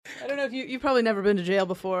Jeff, you've probably never been to jail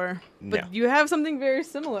before, but No. you have something very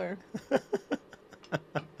similar.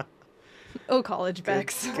 Oh, college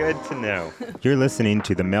Bex. Good to know. You're listening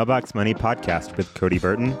to the Mailbox Money Podcast with Cody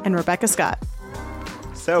Burton And Rebecca Scott.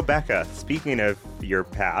 So, Bekah, speaking of your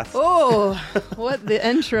past, Oh, what the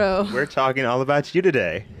intro. we're talking all about you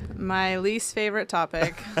today. My least favorite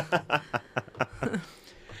topic.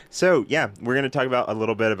 So, yeah, we're going to talk about a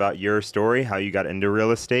little bit about your story, how you got into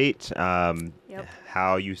real estate,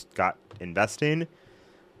 how you got investing.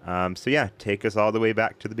 Take us all the way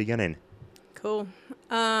back to the beginning. Cool.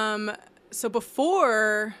 So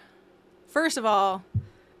first of all,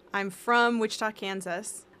 I'm from Wichita,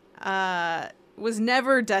 Kansas. Was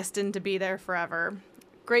never destined to be there forever.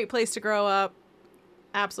 Great place to grow up.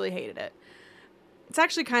 Absolutely hated it. It's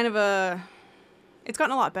actually it's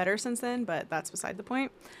gotten a lot better since then, but that's beside the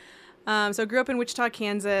point. So I grew up in Wichita,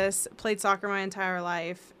 Kansas, played soccer my entire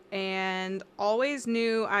life, and always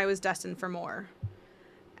knew I was destined for more.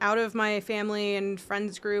 Out of my family and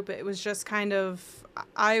friends group, it was just kind of,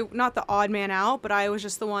 not the odd man out, but I was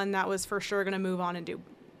just the one that was for sure going to move on and do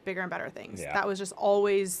bigger and better things. Yeah. That was just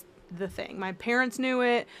always the thing. My parents knew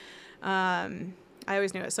it. I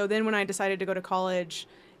always knew it. So then when I decided to go to college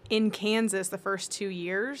in Kansas the first 2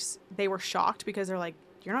 years, they were shocked because they're like,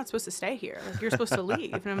 you're not supposed to stay here. Like, you're supposed to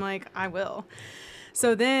leave. And I'm like, I will.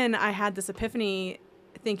 So then I had this epiphany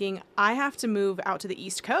thinking, I have to move out to the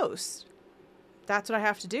East Coast. That's what I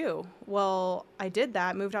have to do. Well, I did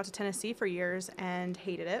that, moved out to Tennessee for years and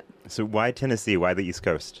hated it. So why Tennessee? Why the East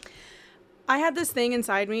Coast? I had this thing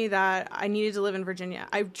inside me that I needed to live in Virginia.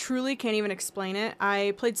 I truly can't even explain it.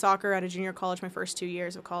 I played soccer at a junior college my first 2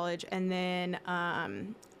 years of college, and then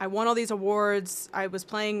I won all these awards. I was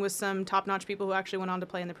playing with some top-notch people who actually went on to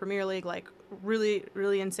play in the Premier League, like really,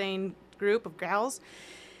 really insane group of gals.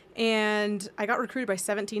 And I got recruited by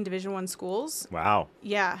 17 Division I schools. Wow.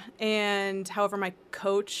 Yeah. And however, my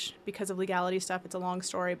coach, because of legality stuff, it's a long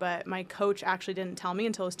story, but my coach actually didn't tell me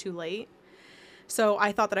until it was too late. So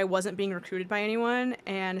I thought that I wasn't being recruited by anyone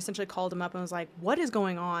and essentially called him up and was like, what is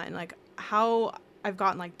going on? Like, how I've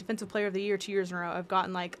gotten like Defensive Player of the Year 2 years in a row. I've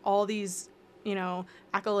gotten like all these,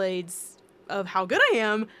 accolades of how good I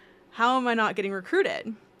am. How am I not getting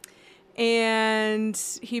recruited? And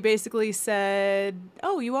he basically said,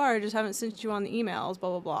 oh, you are. I just haven't sent you on the emails, blah,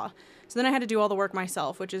 blah, blah. So then I had to do all the work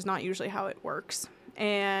myself, which is not usually how it works.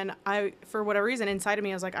 And I, for whatever reason, inside of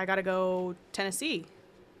me, I was like, I got to go Tennessee.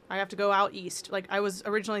 I have to go out east. Like, I was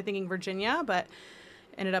originally thinking Virginia, but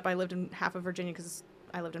ended up I lived in half of Virginia because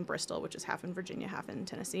I lived in Bristol, which is half in Virginia, half in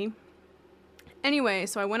Tennessee. Anyway,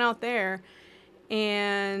 so I went out there,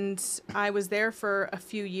 and I was there for a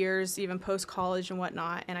few years, even post-college and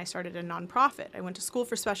whatnot, and I started a nonprofit. I went to school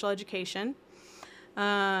for special education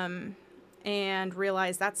and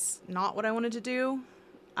realized that's not what I wanted to do.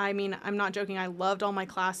 I mean, I'm not joking. I loved all my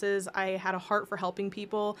classes. I had a heart for helping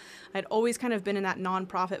people. I'd always kind of been in that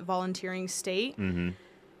nonprofit volunteering state. Mm-hmm.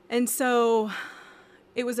 And so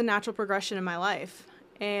it was a natural progression in my life.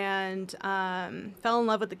 And fell in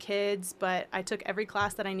love with the kids, but I took every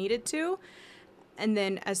class that I needed to. And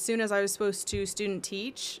then as soon as I was supposed to student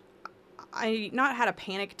teach, I not had a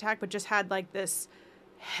panic attack, but just had like this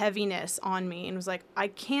heaviness on me and was like, I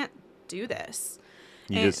can't do this.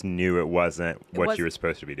 You just knew it wasn't what you were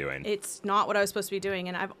supposed to be doing. It's not what I was supposed to be doing.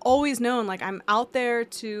 And I've always known, like, I'm out there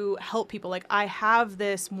to help people. Like, I have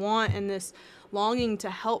this want and this longing to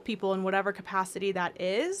help people in whatever capacity that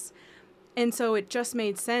is. And so it just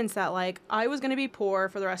made sense that, like, I was going to be poor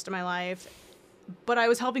for the rest of my life, but I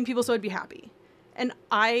was helping people so I'd be happy. And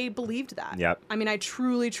I believed that. Yep. I mean, I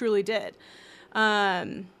truly, truly did.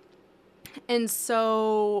 And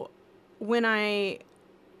so when I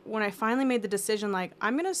finally made the decision, like,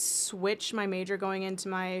 I'm going to switch my major going into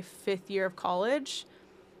my 5th year of college,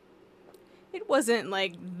 it wasn't,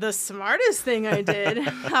 like, the smartest thing I did.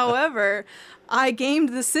 However, I gamed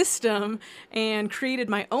the system and created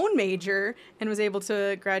my own major and was able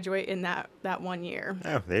to graduate in that 1 year.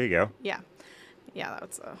 Oh, there you go. Yeah. Yeah, that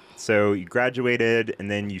was So you graduated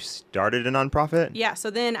and then you started a nonprofit? Yeah, so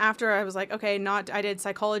then after I was like, okay, I did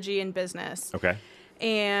psychology and business. Okay.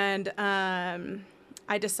 And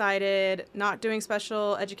I decided not doing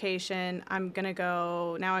special education. I'm just going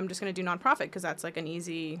to do nonprofit because that's like an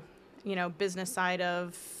easy, business side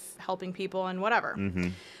of helping people and whatever. Mm-hmm.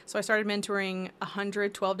 So I started mentoring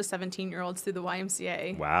 100 12 to 17-year-olds through the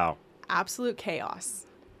YMCA. Wow. Absolute chaos.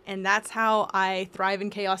 And that's how I thrive in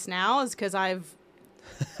chaos now, is because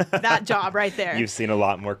that job right there. You've seen a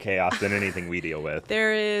lot more chaos than anything we deal with.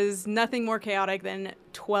 There is nothing more chaotic than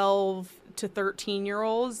 12 to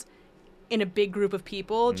 13-year-olds in a big group of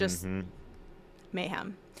people, just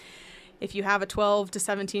mayhem. if you have a 12 to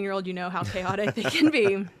 17-year-old, you know how chaotic they can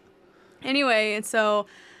be. Anyway, and so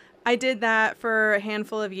I did that for a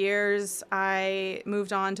handful of years. I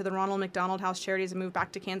moved on to the Ronald McDonald House Charities and moved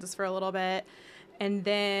back to Kansas for a little bit. And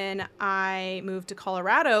then I moved to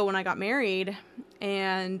Colorado when I got married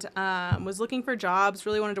and was looking for jobs,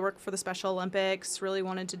 really wanted to work for the Special Olympics, really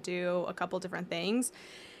wanted to do a couple different things.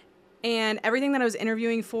 And everything that I was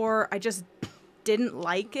interviewing for, I just didn't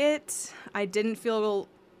like it. I didn't feel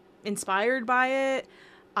inspired by it.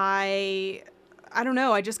 I don't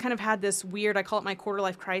know. I just kind of had this weird, I call it my quarter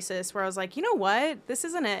life crisis, where I was like, you know what? This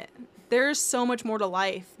isn't it. There's so much more to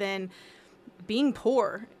life than being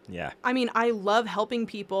poor. Yeah. I mean, I love helping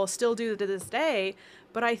people, still do to this day,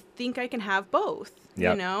 but I think I can have both,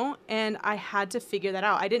 Yep. you know? And I had to figure that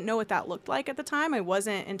out. I didn't know what that looked like at the time. I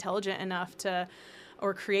wasn't intelligent enough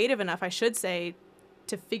or creative enough, I should say,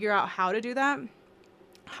 to figure out how to do that.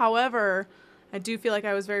 However, I do feel like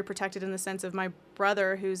I was very protected in the sense of my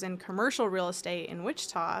brother, who's in commercial real estate in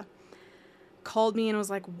Wichita, called me and was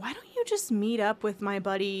like, why don't you just meet up with my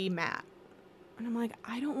buddy Matt? And I'm like,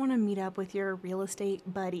 I don't want to meet up with your real estate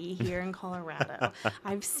buddy here in Colorado.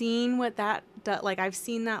 I've seen what that does. Like, I've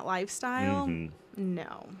seen that lifestyle. Mm-hmm.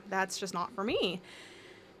 No, that's just not for me.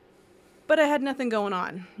 But I had nothing going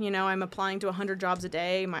on. You know, I'm applying to 100 jobs a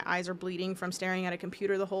day. My eyes are bleeding from staring at a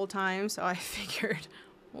computer the whole time. So I figured,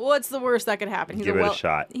 what's the worst that could happen? Give it a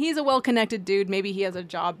shot. He's a well-connected dude. Maybe he has a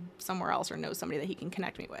job somewhere else or knows somebody that he can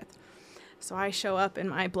connect me with. So I show up in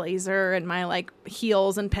my blazer and my like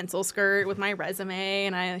heels and pencil skirt with my resume,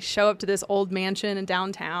 and I show up to this old mansion in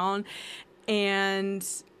downtown, and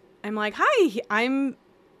I'm like, hi, I'm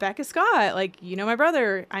Bekah Scott. Like, you know my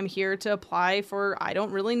brother. I'm here to apply for I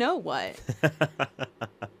don't really know what.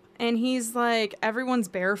 And he's like, everyone's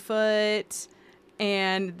barefoot,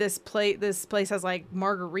 and this place has like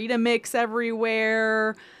margarita mix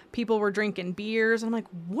everywhere. People were drinking beers. I'm like,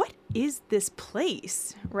 what is this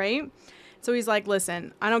place, right? So he's like,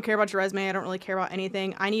 listen, I don't care about your resume. I don't really care about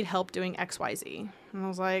anything. I need help doing X, Y, Z. And I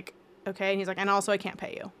was like, okay. And he's like, and also I can't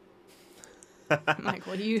pay you. I'm like,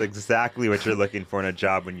 well, It's exactly what you're looking for in a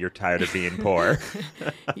job when you're tired of being poor.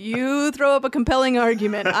 You throw up a compelling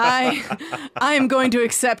argument. I am going to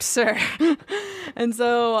accept, sir. And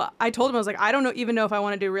so I told him, I was like, I don't even know if I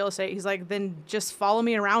want to do real estate. He's like, then just follow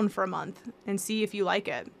me around for a month and see if you like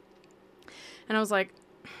it. And I was like,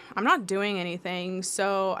 I'm not doing anything,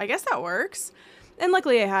 so I guess that works. And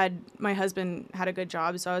luckily my husband had a good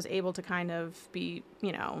job, so I was able to kind of be,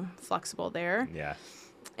 you know, flexible there. Yeah.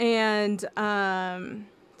 And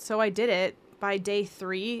so I did it. By day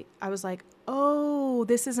 3, I was like, oh,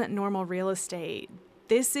 this isn't normal real estate.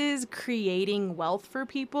 This is creating wealth for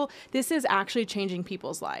people. This is actually changing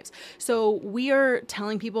people's lives. So we are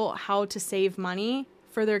telling people how to save money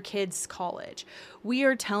for their kids' college. We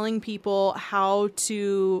are telling people how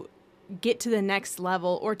to get to the next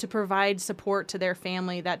level or to provide support to their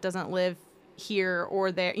family that doesn't live here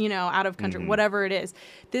or there, you know, out of country, whatever it is.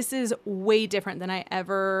 This is way different than I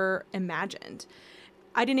ever imagined.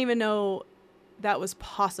 I didn't even know that was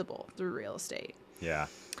possible through real estate. Yeah.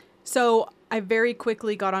 So I very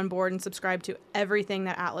quickly got on board and subscribed to everything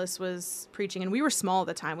that Atlas was preaching. And we were small at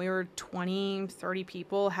the time. We were 20, 30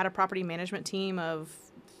 people, had a property management team of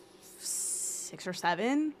 6 or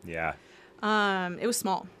 7. Yeah. It was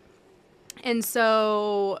small. And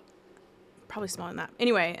so probably smaller than that.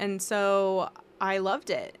 Anyway, and so I loved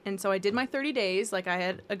it. And so I did my 30 days like I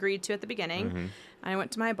had agreed to at the beginning. I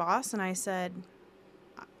went to my boss and I said,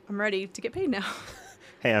 I'm ready to get paid now.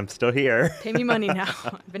 Hey, I'm still here. Pay me money now.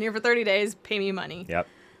 I've been here for 30 days. Pay me money. Yep.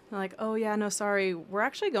 They're like, oh, yeah, no, sorry. We're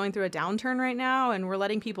actually going through a downturn right now, and we're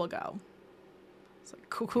letting people go. It's like,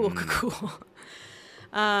 cool.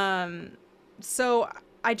 So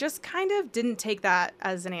I just kind of didn't take that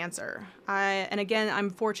as an answer. And again,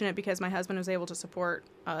 I'm fortunate because my husband was able to support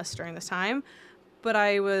us during this time. But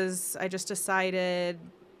I just decided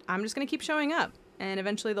I'm just going to keep showing up, and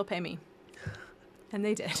eventually they'll pay me. And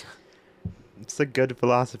they did. It's a good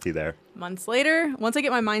philosophy there. Months later, once I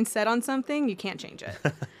get my mind set on something, you can't change it.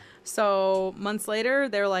 So months later,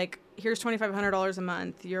 they're like, here's $2,500 a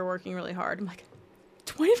month. You're working really hard. I'm like,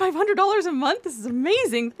 $2,500 a month? This is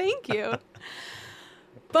amazing. Thank you.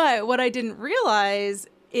 But what I didn't realize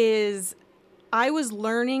is I was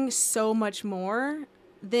learning so much more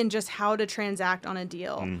than just how to transact on a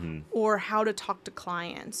deal or how to talk to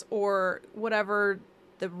clients or whatever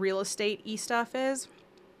the real estate stuff is.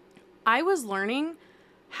 I was learning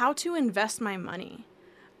how to invest my money.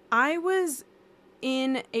 I was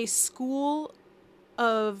in a school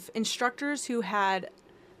of instructors who had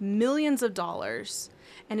millions of dollars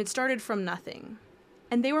and it started from nothing.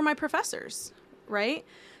 And they were my professors, right?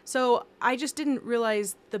 So I just didn't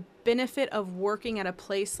realize the benefit of working at a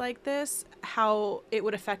place like this, how it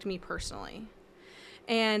would affect me personally.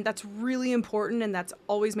 And that's really important, and that's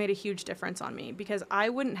always made a huge difference on me because I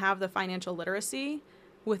wouldn't have the financial literacy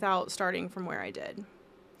without starting from where I did.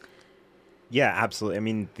 Yeah, absolutely. I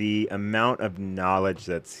mean, the amount of knowledge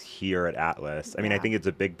that's here at Atlas, I mean, I think it's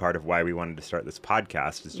a big part of why we wanted to start this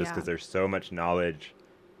podcast is just because there's so much knowledge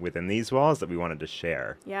within these walls that we wanted to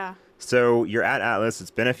share. Yeah. So you're at Atlas.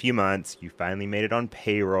 It's been a few months. You finally made it on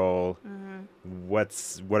payroll. Mm-hmm.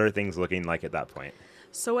 What are things looking like at that point?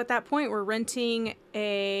 So at that point, we're renting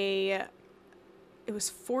it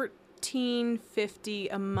was $14.50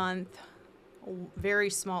 a month, very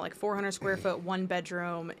small, like 400 square foot, 1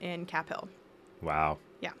 bedroom in Cap Hill. Wow.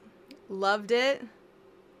 Yeah. Loved it.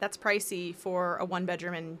 That's pricey for a 1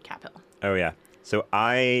 bedroom in Cap Hill. Oh, yeah. So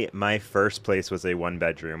my first place was a 1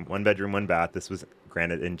 bedroom, 1 bath. This was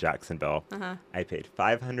granted in Jacksonville. Uh-huh. I paid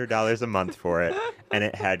 $500 a month for it, and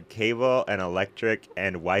it had cable and electric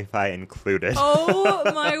and Wi-Fi included.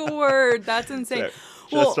 Oh, my word. That's insane.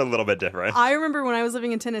 So, just a little bit different. I remember when I was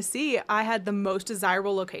living in Tennessee, I had the most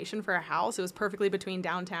desirable location for a house. It was perfectly between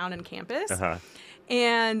downtown and campus. Uh-huh.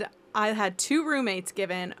 And I had 2 roommates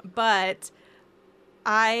given, but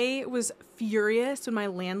I was furious when my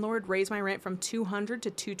landlord raised my rent from $200 to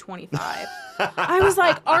 $225. I was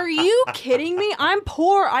like, are you kidding me? I'm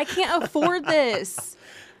poor. I can't afford this.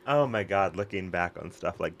 Oh my God, looking back on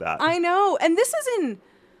stuff like that. I know. And this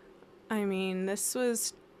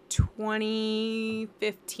was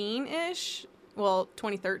 2015-ish. Well,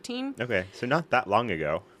 2013. Okay, so not that long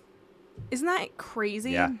ago. Isn't that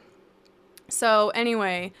crazy? Yeah. So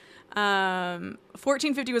anyway,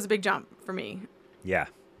 $14.50 was a big jump for me. Yeah.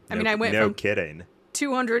 I mean, I went from kidding.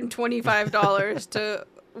 $225 to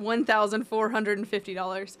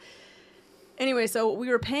 $1,450. Anyway, so we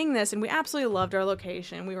were paying this, and we absolutely loved our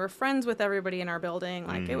location. We were friends with everybody in our building.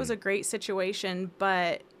 Like, it was a great situation,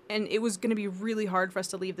 and it was going to be really hard for us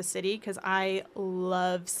to leave the city because I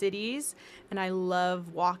love cities, and I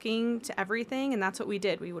love walking to everything, and that's what we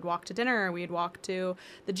did. We would walk to dinner. We'd walk to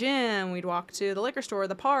the gym. We'd walk to the liquor store,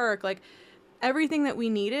 the park, like, everything that we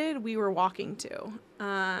needed, we were walking to.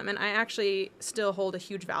 And I actually still hold a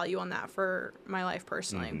huge value on that for my life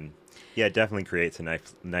personally. Mm-hmm. Yeah, it definitely creates a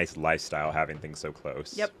nice lifestyle having things so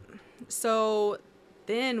close. Yep. So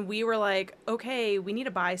then we were like, okay, we need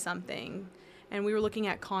to buy something. And we were looking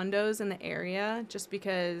at condos in the area just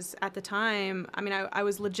because at the time, I mean, I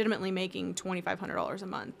was legitimately making $2,500 a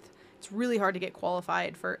month. It's really hard to get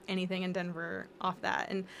qualified for anything in Denver off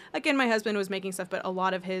that. And again, my husband was making stuff, but a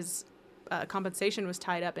lot of his compensation was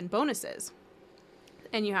tied up in bonuses.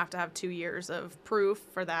 And you have to have 2 years of proof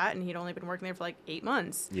for that. And he'd only been working there for like 8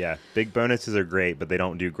 months. Yeah. Big bonuses are great, but they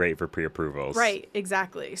don't do great for pre-approvals. Right.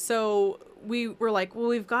 Exactly. So we were like, well,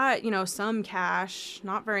 we've got, some cash,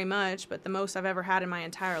 not very much, but the most I've ever had in my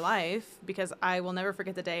entire life, because I will never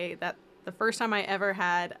forget the day that the first time I ever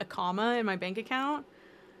had a comma in my bank account.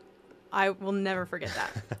 I will never forget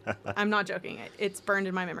that. I'm not joking. It's burned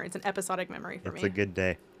in my memory. It's an episodic memory for me. It's a good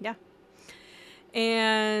day. Yeah.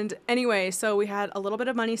 And anyway, so we had a little bit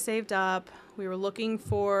of money saved up. We were looking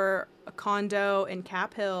for a condo in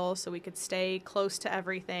Cap Hill so we could stay close to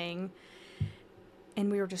everything.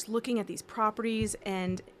 And we were just looking at these properties,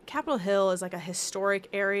 and Capitol Hill is like a historic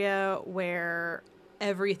area where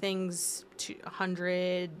everything's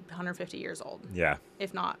 100, 150 years old. Yeah.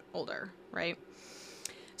 If not older, right?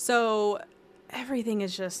 So everything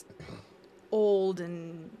is just old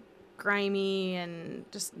and grimy and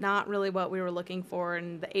just not really what we were looking for.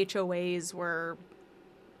 And the HOAs were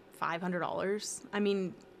 $500. I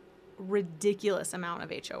mean, ridiculous amount of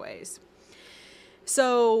HOAs.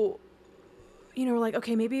 So, we're like,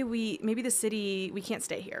 okay, maybe the city, we can't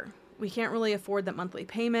stay here. We can't really afford that monthly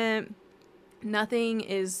payment. Nothing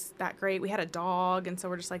is that great. We had a dog, and so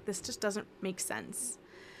we're just like, this just doesn't make sense.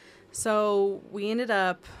 So we ended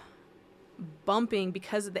up bumping,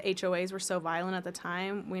 because the HOAs were so violent at the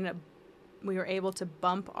time, we were able to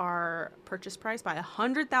bump our purchase price by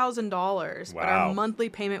 $100,000. Wow. But our monthly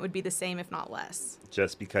payment would be the same, if not less.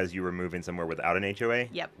 Just because you were moving somewhere without an HOA?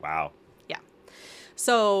 Yep. Wow. Yeah.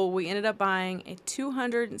 So we ended up buying a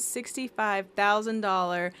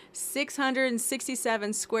 $265,000,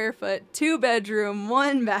 667 square foot, 2 bedroom,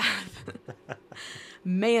 1 bath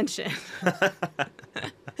mansion.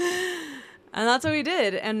 And that's what we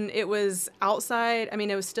did. And it was outside. I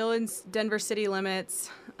mean, it was still in Denver city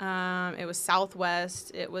limits. It was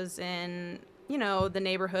southwest. It was in, the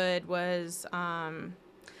neighborhood was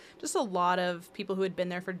just a lot of people who had been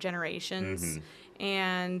there for generations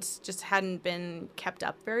and just hadn't been kept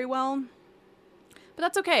up very well. But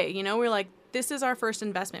that's okay. We're like, this is our first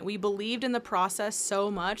investment. We believed in the process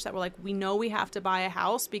so much that we're like, we know we have to buy a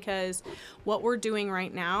house because what we're doing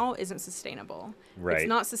right now isn't sustainable. Right. It's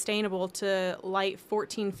not sustainable to light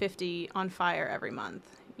 $14.50 on fire every month,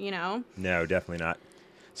 you know? No, definitely not.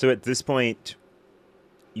 So at this point,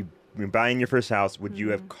 you're buying your first house. Would you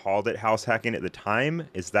have called it house hacking at the time?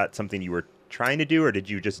 Is that something you were trying to do, or did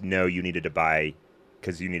you just know you needed to buy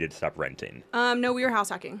because you needed to stop renting? No, we were house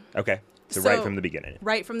hacking. Okay. So right from the beginning.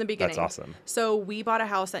 Right from the beginning. That's awesome. So we bought a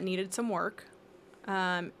house that needed some work.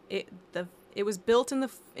 It was built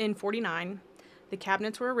in 49. The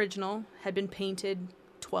cabinets were original, had been painted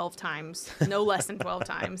 12 times, no less than 12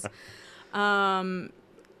 times.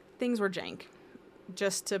 Things were jank,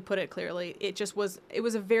 just to put it clearly. It was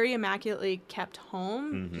a very immaculately kept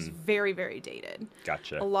home, just very, very dated.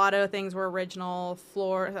 Gotcha. A lot of things were original,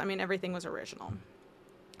 floors, I mean, everything was original.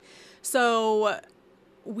 So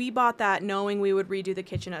we bought that knowing we would redo the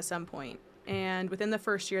kitchen at some point. And within the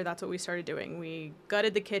first year, that's what we started doing. We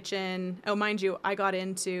gutted the kitchen. Oh, mind you, I got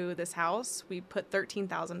into this house. We put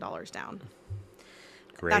 $13,000 down.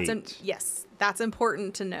 Great. Yes, that's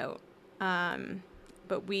important to note.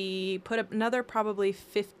 But we put another probably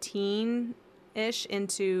 15-ish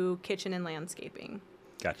into kitchen and landscaping.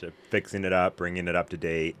 Gotcha. Fixing it up, bringing it up to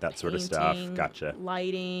date, that sort of stuff. Gotcha.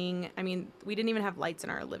 Lighting. I mean, we didn't even have lights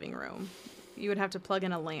in our living room. You would have to plug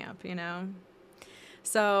in a lamp, you know?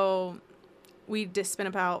 So we just spent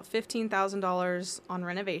about $15,000 on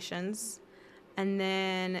renovations. And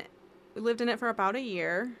then we lived in it for about a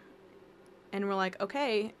year. And we're like,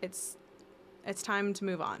 okay, it's time to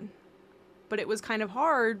move on. But it was kind of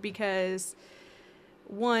hard because,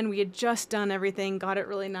 one, we had just done everything, got it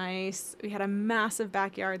really nice. We had a massive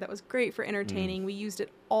backyard that was great for entertaining. We used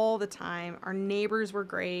it all the time. Our neighbors were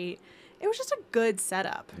great. It was just a good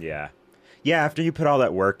setup. Yeah. Yeah, after you put all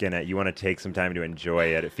that work in it, you want to take some time to enjoy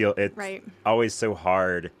it. It's right. always so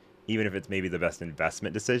hard, even if it's maybe the best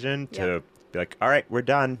investment decision, to be like, all right, we're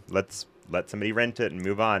done. Let's let somebody rent it and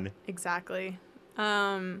move on. Exactly.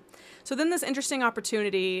 So then this interesting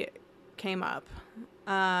opportunity came up.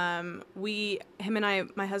 My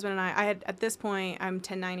husband and I had, at this point, I'm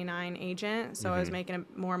 1099 agent, so I was making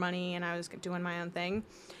more money and I was doing my own thing.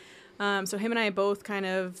 So him and I both kind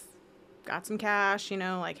of got some cash, you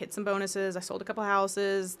know, like hit some bonuses. I sold a couple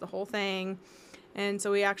houses, the whole thing. And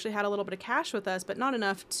so we actually had a little bit of cash with us, but not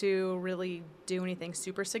enough to really do anything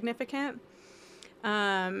super significant.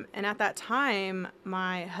 And at that time,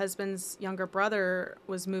 my husband's younger brother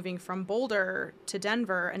was moving from Boulder to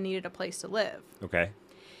Denver and needed a place to live. Okay.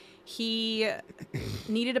 He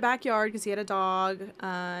needed a backyard because he had a dog.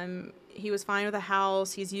 He was fine with a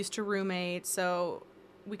house. He's used to roommates. So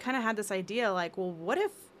we kind of had this idea like, well, what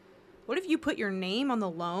if you put your name on the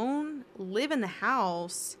loan, live in the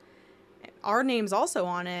house, our name's also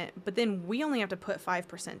on it, but then we only have to put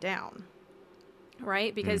 5% down,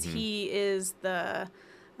 right? Because he is the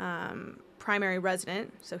primary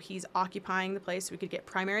resident, so he's occupying the place. So we could get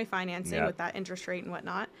primary financing with that interest rate and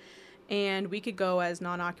whatnot, and we could go as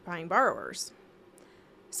non-occupying borrowers.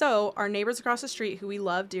 So our neighbors across the street, who we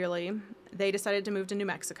love dearly, they decided to move to New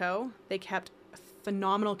Mexico. They kept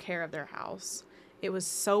phenomenal care of their house. It was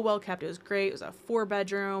so well kept. It was great. It was a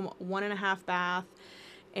 4-bedroom, 1.5 bath.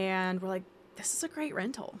 And we're like, this is a great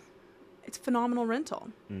rental. It's a phenomenal rental.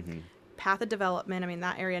 Path of development. I mean,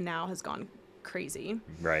 that area now has gone crazy.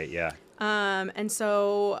 Right. Yeah. And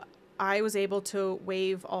so I was able to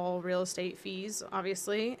waive all real estate fees,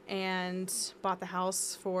 obviously, and bought the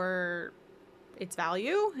house for its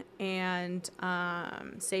value and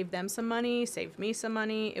saved them some money, saved me some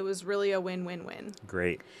money. It was really a win-win-win.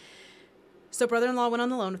 Great. So brother-in-law went on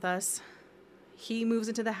the loan with us. He moves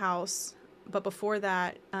into the house. But before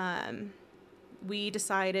that, we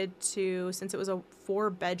decided to, since it was a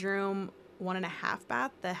 4-bedroom, 1.5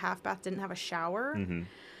 bath, the half bath didn't have a shower.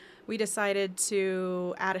 We decided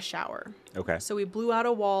to add a shower. Okay. So we blew out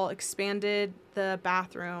a wall, expanded the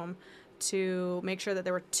bathroom to make sure that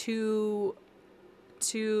there were two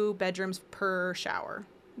bedrooms per shower,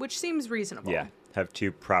 which seems reasonable. Yeah. Have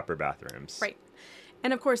 2 proper bathrooms. Right.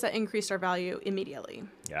 And of course that increased our value immediately.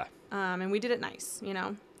 Yeah. And we did it nice, you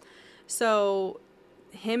know. So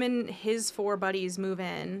him and his 4 buddies move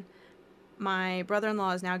in. My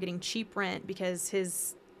brother-in-law is now getting cheap rent because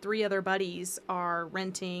his 3 other buddies are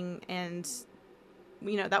renting, and,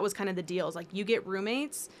 you know, that was kind of the deal. It's like, you get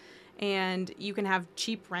roommates and you can have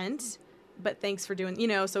cheap rent, but thanks for doing, you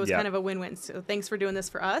know, so it's kind of a win-win. So thanks for doing this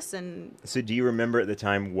for us. And so do you remember at the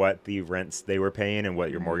time what the rents they were paying and what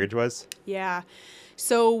your mortgage was? Yeah.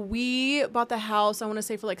 So we bought the house, I want to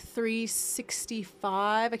say, for like $365.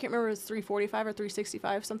 I can't remember if it was $345 or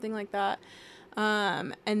 $365, something like that.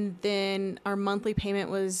 And then our monthly payment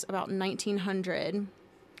was about $1,900,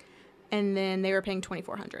 and then they were paying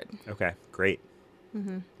 $2,400. Okay, great.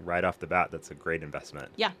 Right off the bat, that's a great investment.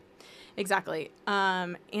 Yeah, exactly.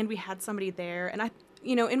 And we had somebody there, and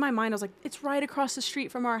in my mind, I was like, it's right across the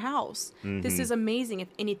street from our house. This is amazing. If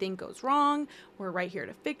anything goes wrong, we're right here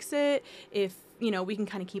to fix it. If, we can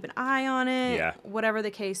kind of keep an eye on it, Yeah. whatever the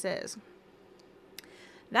case is.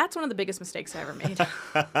 That's one of the biggest mistakes I ever made.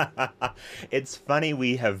 It's funny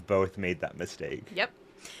we have both made that mistake. Yep.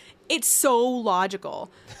 It's so logical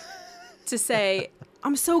to say,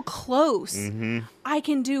 I'm so close. I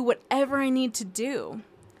can do whatever I need to do.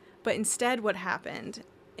 But instead, what happened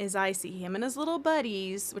is I see him and his little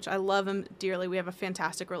buddies, which I love him dearly. We have a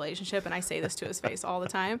fantastic relationship, and I say this to his face all the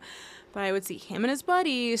time. But I would see him and his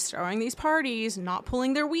buddies throwing these parties, not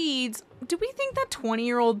pulling their weeds. Do we think that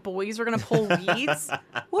 20-year-old boys were going to pull weeds?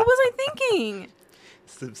 What was I thinking?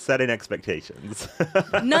 Setting expectations.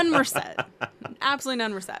 None were set. Absolutely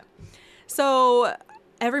none were set. So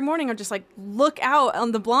every morning I'd just look out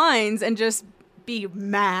on the blinds and just be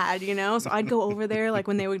mad, So I'd go over there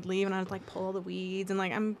when they would leave, and I'd pull all the weeds, and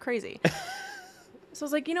I'm crazy. So I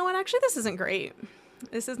was like, you know what? Actually, this isn't great.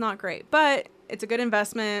 This is not great, but it's a good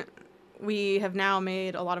investment. We have now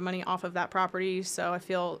made a lot of money off of that property, so I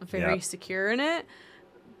feel very secure in it.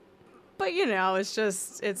 But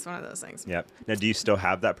it's one of those things. Yep. Now, do you still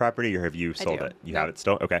have that property, or have you sold it? You have it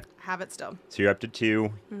still? Okay. Have it still. So you're up to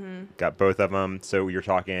 2. Got both of them. So you're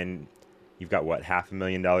talking, you've got what,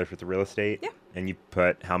 $500,000 worth of real estate? Yeah. And you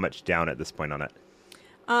put how much down at this point on it?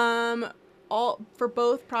 All for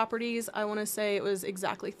both properties, I want to say it was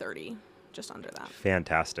exactly 30, just under that.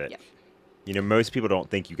 Fantastic. Yep. Most people don't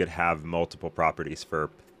think you could have multiple properties for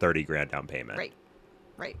 $30,000 down payment.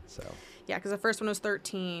 Right. So. Yeah, because the first one was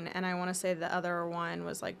 13, and I want to say the other one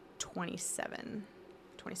was 27,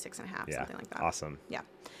 26 and a half, something like that. Awesome. Yeah.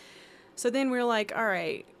 So then we're like, all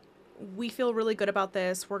right, we feel really good about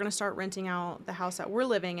this. We're going to start renting out the house that we're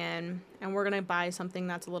living in, and we're going to buy something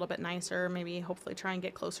that's a little bit nicer, maybe hopefully try and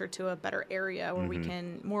get closer to a better area where we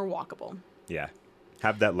can, more walkable. Yeah.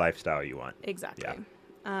 Have that lifestyle you want. Exactly. Yeah.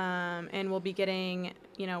 And we'll be getting,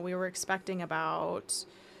 we were expecting about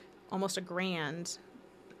almost $1,000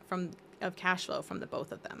 of cash flow from the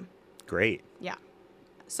both of them. Great. Yeah.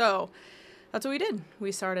 So that's what we did.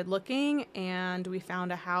 We started looking, and we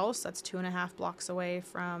found a house that's 2.5 blocks away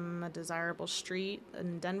from a desirable street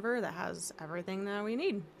in Denver that has everything that we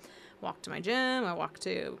need. Walk to my gym, I walk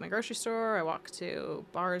to my grocery store, I walk to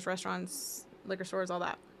bars, restaurants, liquor stores, all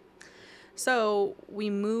that. So we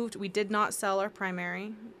did not sell our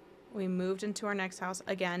primary. We moved into our next house,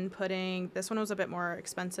 again, this one was a bit more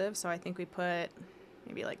expensive, so I think we put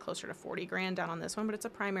maybe closer to $40,000 down on this one, but it's a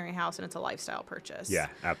primary house and it's a lifestyle purchase. Yeah,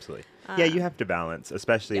 absolutely. Yeah, you have to balance,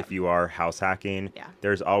 especially if you are house hacking. Yeah.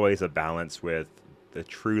 There's always a balance with the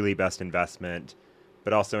truly best investment,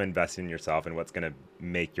 but also invest in yourself and what's going to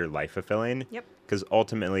make your life fulfilling. Yep. Because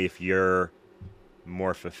ultimately, if you're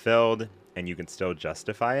more fulfilled and you can still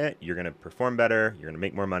justify it, you're going to perform better, you're going to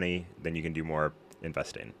make more money, then you can do more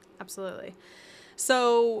investing. Absolutely.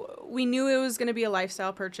 So we knew it was going to be a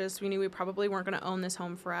lifestyle purchase. We knew we probably weren't going to own this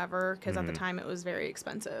home forever because at the time it was very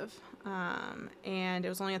expensive. And it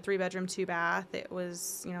was only a 3-bedroom, 2-bath. It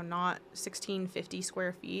was, not 1,650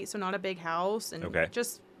 square feet, so not a big house, and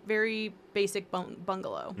just very basic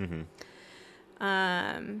bungalow.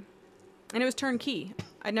 And it was turnkey.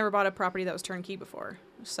 I'd never bought a property that was turnkey before,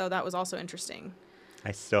 so that was also interesting.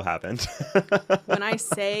 I still haven't. When I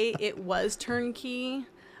say it was turnkey,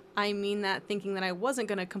 I mean that thinking that I wasn't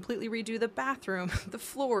going to completely redo the bathroom, the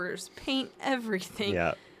floors, paint everything.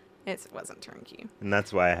 Yeah. It wasn't turnkey. And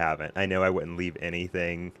that's why I haven't. I know I wouldn't leave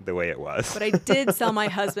anything the way it was. But I did sell my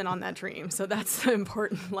husband on that dream, so that's the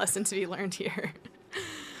important lesson to be learned here.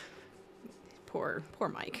 Poor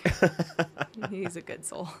Mike. He's a good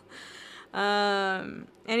soul.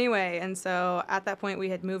 Anyway, and so at that point we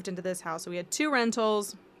had moved into this house. So we had 2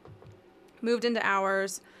 rentals, moved into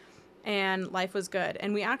ours, and life was good.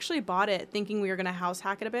 And we actually bought it thinking we were going to house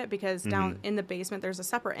hack it a bit because down in the basement there's a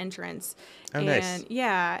separate entrance. Oh, and nice.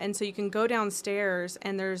 Yeah, and so you can go downstairs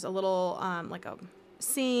and there's a little like a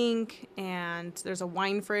sink and there's a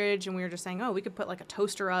wine fridge, and we were just saying, oh, we could put like a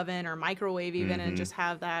toaster oven or microwave even and just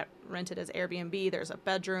have that rented as Airbnb. There's a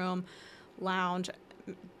bedroom, lounge,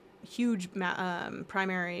 huge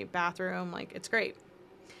primary bathroom. Like, it's great.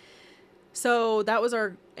 So that was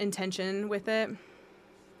our intention with it.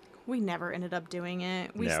 We never ended up doing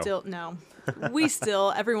it. We still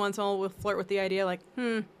every once in a while we'll flirt with the idea like,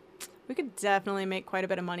 we could definitely make quite a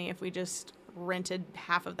bit of money if we just rented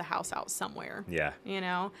half of the house out somewhere. Yeah.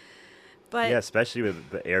 But Yeah, especially with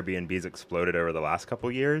the Airbnbs exploded over the last couple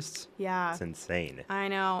years. yeah, It's insane. I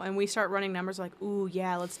know. And we start running numbers like, ooh,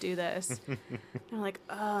 yeah, let's do this. And I'm like,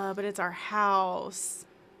 but it's our house.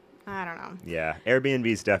 I don't know. Yeah, Airbnb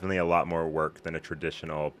is definitely a lot more work than a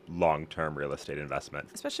traditional long-term real estate investment.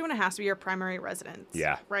 Especially when it has to be your primary residence.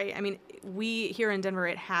 Yeah. Right? I mean, we here in Denver,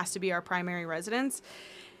 it has to be our primary residence.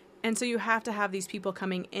 And so you have to have these people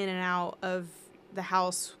coming in and out of the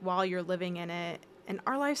house while you're living in it. And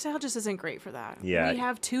our lifestyle just isn't great for that. Yeah. We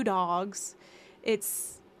have 2 dogs.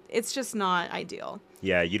 It's just not ideal.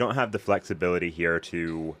 Yeah, you don't have the flexibility here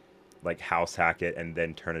to like house hack it and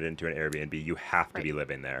then turn it into an Airbnb. You have to be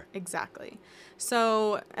living there. Exactly.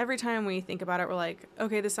 So every time we think about it, we're like,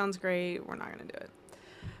 okay, this sounds great. We're not going to do it.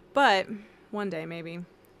 But one day, maybe.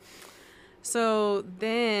 So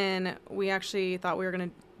then we actually thought we were going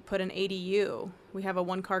to put an ADU. We have a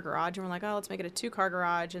 1-car garage, and we're like, oh, let's make it a 2-car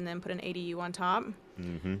garage and then put an ADU on top,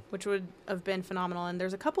 which would have been phenomenal. And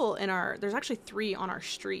there's a couple there's actually 3 on our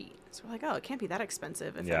street. So we're like, oh, it can't be that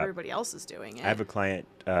expensive if everybody else is doing it. I have a client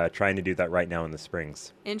trying to do that right now in the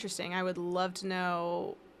Springs. Interesting. I would love to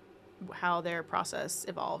know how their process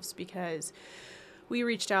evolves, because we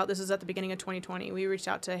reached out, this was at the beginning of 2020, we reached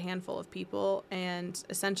out to a handful of people, and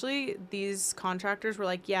essentially these contractors were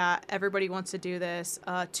like, yeah, everybody wants to do this,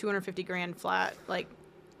 $250,000 flat, like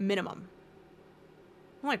minimum.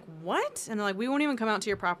 I'm like, what? And they're like, we won't even come out to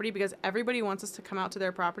your property because everybody wants us to come out to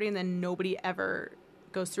their property, and then nobody ever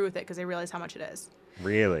goes through with it because they realize how much it is.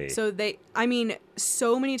 Really? So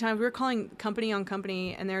so many times we were calling company on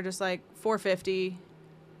company, and they're just like $450,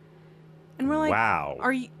 and we're like, wow.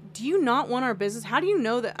 Do you not want our business? How do you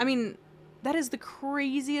know that? I mean, that is the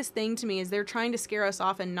craziest thing to me, is they're trying to scare us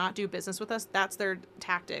off and not do business with us. That's their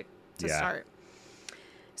tactic to start.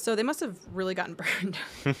 So they must have really gotten burned.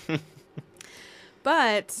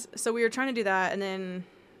 But so we were trying to do that, and then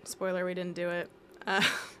spoiler, we didn't do it.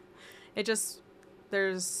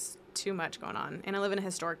 There's too much going on, and I live in a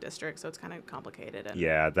historic district, so it's kind of complicated. And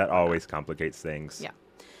yeah, that always complicates things. Yeah.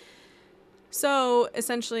 So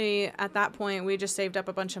essentially, at that point, we just saved up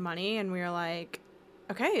a bunch of money, and we were like,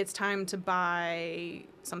 okay, it's time to buy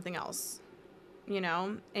something else,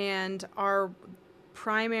 And our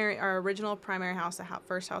original primary house, the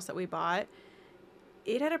first house that we bought,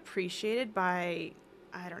 it had appreciated by,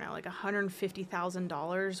 I don't know, like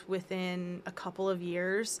 $150,000 within a couple of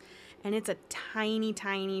years. And it's a tiny,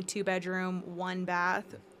 tiny 2-bedroom,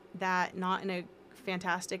 1-bath, that not in a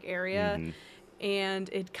fantastic area. Mm-hmm. And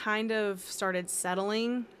it kind of started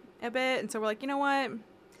settling a bit. And so we're like, you know what?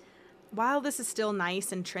 While this is still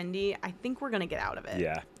nice and trendy, I think we're going to get out of it.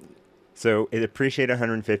 Yeah. So it appreciated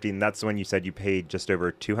 150, and that's the one you said you paid just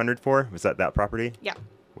over 200 for? Was that property? Yeah.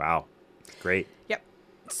 Wow. Great. Yep.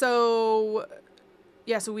 So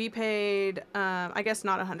yeah, so we paid, I guess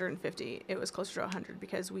not 150. It was closer to 100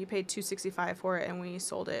 because we paid 265 for it, and we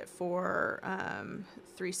sold it for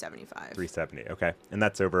 375. 370. Okay. And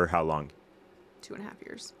that's over how long? 2.5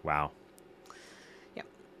 years. Wow. Yep.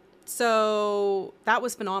 So that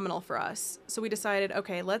was phenomenal for us. So we decided,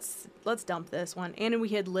 okay, let's dump this one. And we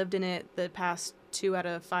had lived in it the past 2 out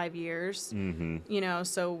of 5 years. Mm-hmm.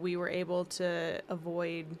 So we were able to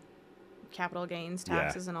avoid capital gains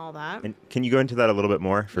taxes and all that. And can you go into that a little bit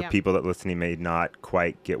more for people that listening may not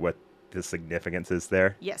quite get what the significance is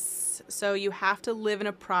there? Yes. So you have to live in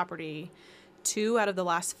a property 2 out of the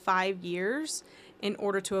last 5 years in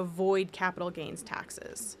order to avoid capital gains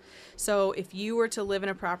taxes. So if you were to live in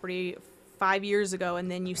a property 5 years ago and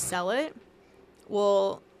then you sell it,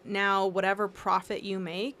 well, now whatever profit you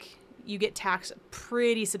make, you get taxed a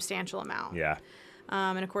pretty substantial amount. Yeah.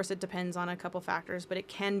 And of course, it depends on a couple factors, but it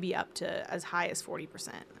can be up to as high as 40%.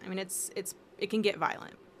 I mean, it can get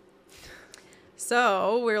violent.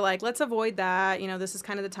 So we're like, let's avoid that. This is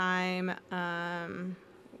kind of the time.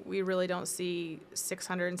 We really don't see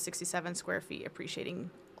 667 square feet appreciating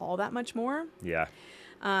all that much more. Yeah.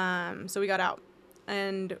 So we got out,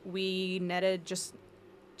 and we netted just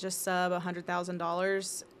sub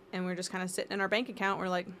 $100,000, and we're just kind of sitting in our bank account. We're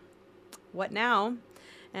like, what now?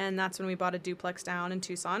 And that's when we bought a duplex down in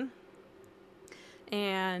Tucson.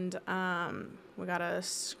 And we got a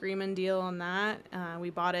screaming deal on that. We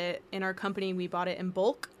bought it in our company. We bought it in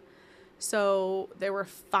bulk. So there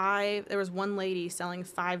was one lady selling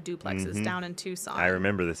 5 duplexes down in Tucson. I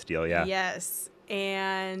remember this deal, yeah. Yes.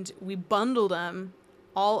 And we bundled them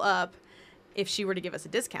all up if she were to give us a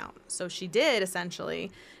discount. So she did,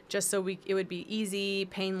 essentially, just so it would be easy,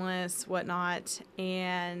 painless, whatnot.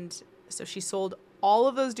 And so she sold all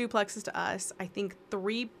of those duplexes to us. I think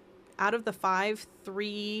 3 out of the 5,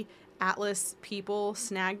 3 Atlas people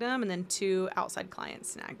snagged them, and then 2 outside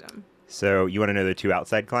clients snagged them. So you want to know the two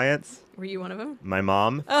outside clients? Were you one of them? My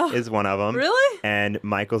mom Oh, is one of them. Really? And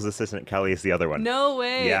Michael's assistant, Kelly, is the other one. No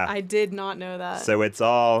way. Yeah. I did not know that. So it's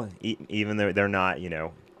all, even though they're not,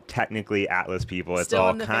 technically Atlas people, it's Still all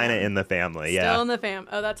in the kind of fam. in the family. Yeah. Still in the fam.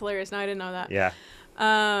 Oh, that's hilarious. No, I didn't know that. Yeah.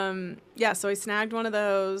 Yeah, so I snagged one of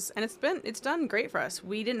those, and it's done great for us.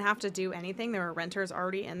 We didn't have to do anything. There were renters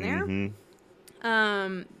already in there.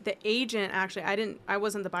 Mm-hmm. The agent, actually, I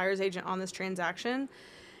wasn't the buyer's agent on this transaction,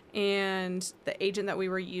 and the agent that we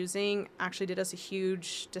were using actually did us a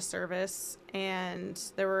huge disservice, and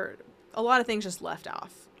there were a lot of things just left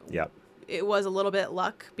off. Yep. It was a little bit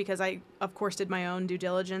luck because I, of course, did my own due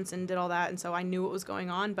diligence and did all that, and so I knew what was going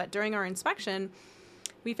on. But during our inspection,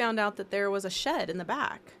 we found out that there was a shed in the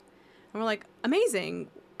back. And we're like, amazing.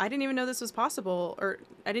 I didn't even know this was possible, or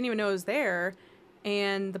I didn't even know it was there.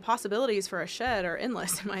 And the possibilities for a shed are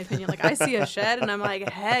endless, in my opinion. Like, I see a shed, and I'm like,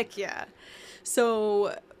 heck yeah.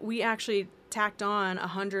 So we actually tacked on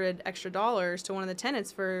 $100 extra to one of the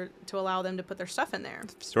tenants to allow them to put their stuff in there.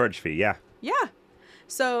 Storage fee, yeah. Yeah.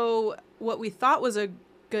 So what we thought was a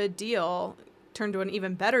good deal turned to an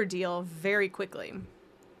even better deal very quickly.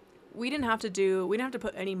 We didn't have to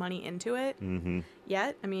put any money into it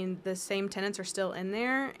yet. I mean, the same tenants are still in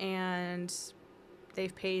there, and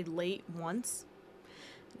they've paid late once.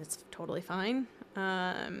 It's totally fine.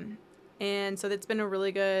 And so it's been a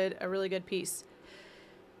really good piece.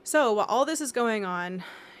 So while all this is going on,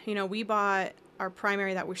 we bought our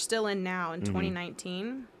primary that we're still in now in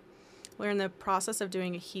 2019. We're in the process of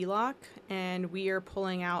doing a HELOC, and we are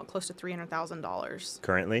pulling out close to $300,000.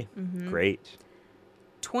 Currently? Great.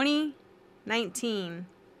 2019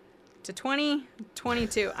 to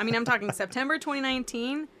 2022. I mean, I'm talking September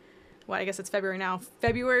 2019. Well, I guess it's February now.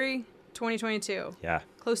 February 2022. Yeah.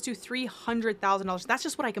 Close to $300,000. That's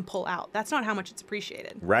just what I can pull out. That's not how much it's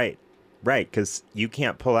appreciated. Right. Because you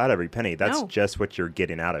can't pull out every penny. That's No. just what you're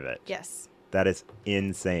getting out of it. Yes. That is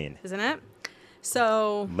insane. Isn't it?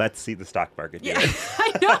 So let's see the stock market do yeah, it.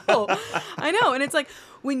 I know. And it's like,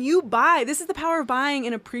 when you buy, this is the power of buying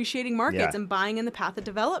in appreciating markets and buying in the path of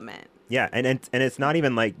development. Yeah, and it's not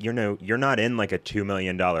even like, you're not in like a $2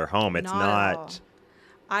 million home. It's not.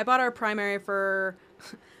 I bought our primary for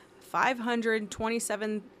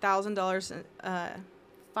 $527,000,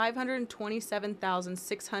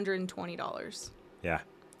 $527,620. Yeah.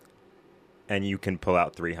 And you can pull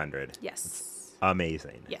out 300. Yes.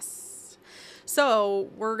 Amazing. Yes. So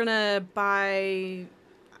we're going to buy,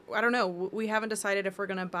 I don't know, we haven't decided if we're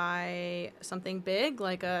going to buy something big,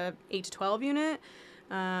 like a 8 to 12 unit,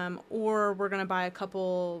 or we're going to buy a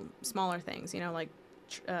couple smaller things, like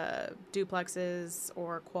duplexes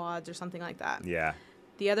or quads or something like that. Yeah.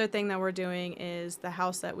 The other thing that we're doing is the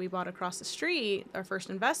house that we bought across the street, our first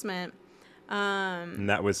investment. And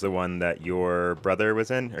that was the one that your brother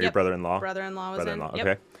was in, or your brother-in-law? Brother-in-law was brother-in-law. in. Yep.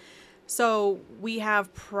 Okay. So we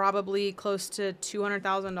have probably close to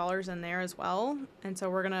 $200,000 in there as well. And so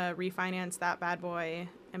we're going to refinance that bad boy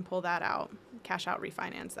and pull that out, cash out,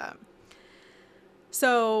 refinance that.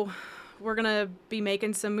 So we're going to be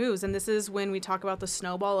making some moves. And this is when we talk about the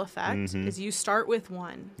snowball effect, is you start with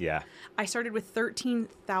one. Yeah. I started with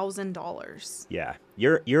 $13,000. Yeah.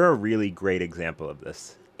 You're a really great example of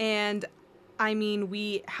this. And I mean,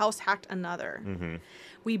 we house hacked another.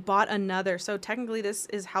 We bought another. So technically this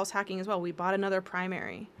is house hacking as well. We bought another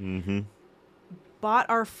primary. Bought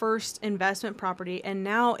our first investment property, and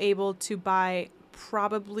now able to buy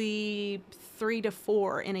probably 3 to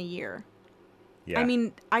 4 in a year. Yeah. I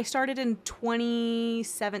mean, I started in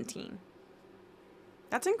 2017.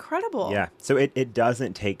 That's incredible. Yeah. So it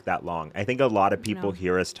doesn't take that long. I think a lot of people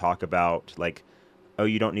hear us talk about like, oh,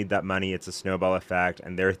 you don't need that money. It's a snowball effect.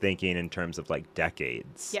 And they're thinking in terms of like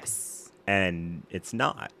decades. Yes. And it's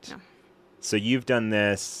not. No. So you've done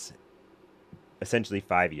this essentially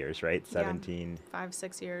 5 years, right? 17.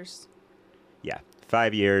 5-6 years. Yeah.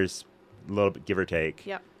 5 years, a little bit, give or take.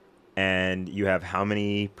 Yep. And you have how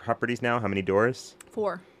many properties now? How many doors?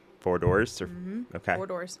 4. 4 doors? Or, okay. 4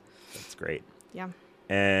 doors. That's great. Yeah.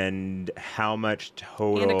 And how much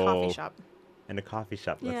total? And a coffee shop. And a coffee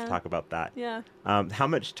shop. Let's Yeah. talk about that. Yeah. How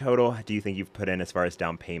much total do you think you've put in as far as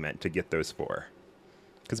down payment to get those 4?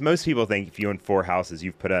 Because most people think if you own 4 houses,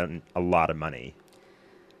 you've put in a lot of money.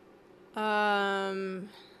 13,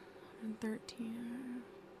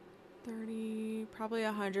 30, probably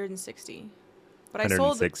 160. But I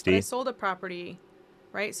sold a property,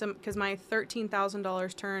 right? So because my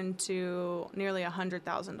 $13,000 turned to nearly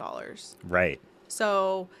 $100,000. Right.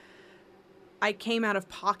 So I came out of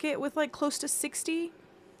pocket with like close to 60,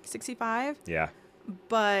 65. Yeah.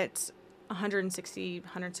 But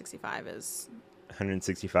 165 is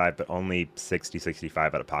 165, but only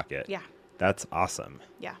 65 out of pocket. Yeah. That's awesome.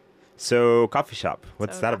 Yeah. So coffee shop,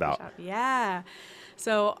 what's that Coffee about? shop. Yeah.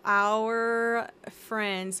 So our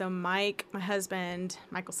friend, Mike, my husband,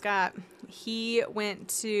 Michael Scott, he went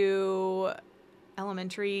to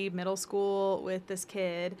elementary, middle school with this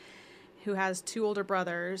kid who has 2 older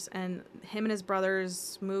brothers, and him and his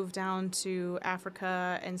brothers moved down to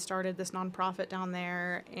Africa and started this nonprofit down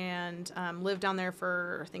there and lived down there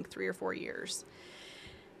for, I think, 3 or 4 years.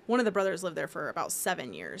 One of the brothers lived there for about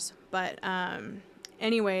 7 years. But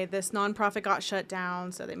anyway, this nonprofit got shut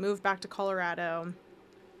down, so they moved back to Colorado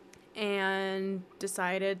and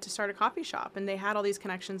decided to start a coffee shop. And they had all these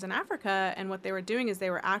connections in Africa, and what they were doing is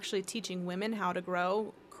they were actually teaching women how to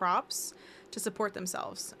grow crops to support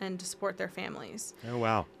themselves and to support their families. Oh,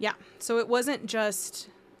 wow. Yeah. So it wasn't just,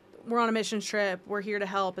 we're on a mission trip, we're here to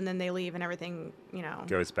help, and then they leave and everything,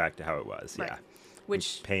 Goes back to how it was, right. yeah.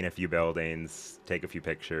 Which, paint a few buildings, take a few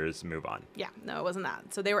pictures, move on. yeah, no, it wasn't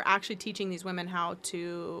that. So they were actually teaching these women how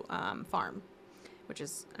to farm, which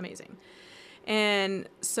is amazing. And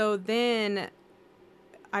so then,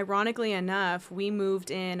 ironically enough, we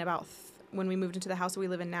moved in when we moved into the house that we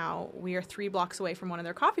live in now, we are 3 blocks away from one of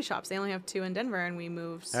their coffee shops. They only have 2 in Denver, and we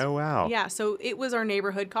moved. Oh, wow. Yeah, so it was our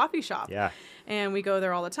neighborhood coffee shop. Yeah. And we go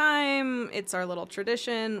there all the time. It's our little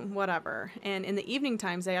tradition, whatever. And in the evening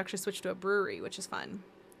times, they actually switched to a brewery, which is fun.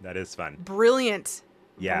 That is fun. Brilliant.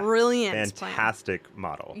 Yeah. Brilliant. Fantastic plan.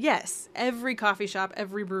 model. Yes. Every coffee shop,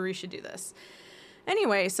 every brewery should do this.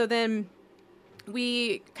 Anyway, so then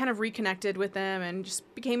we kind of reconnected with them and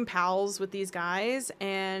just became pals with these guys,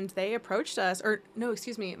 and they approached us,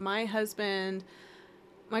 my husband,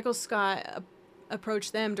 Michael Scott,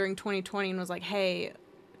 approached them during 2020 and was like, hey,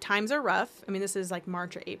 times are rough. I mean, this is like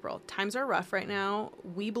March or April. Times are rough right now.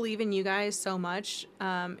 We believe in you guys so much.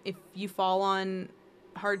 If you fall on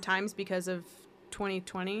hard times because of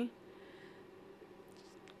 2020,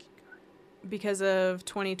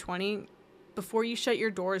 before you shut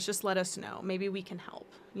your doors, just let us know. Maybe we can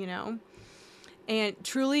help, And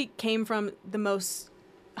truly came from the most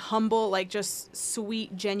humble, like just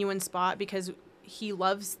sweet, genuine spot, because he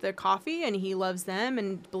loves their coffee and he loves them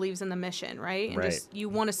and believes in the mission, right? And right. just, you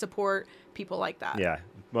want to support people like that. Yeah.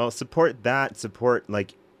 Well, support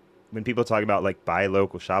like when people talk about like buy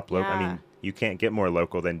local, shop local. Yeah. I mean, you can't get more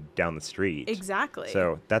local than down the street. Exactly.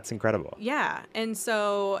 So that's incredible. Yeah. And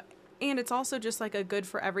it's also just like a good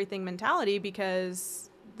for everything mentality, because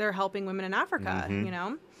they're helping women in Africa,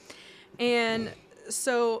 Mm-hmm. And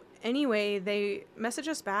so anyway, they messaged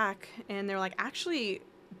us back and they're like, actually,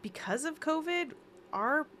 because of COVID,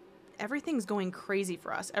 everything's going crazy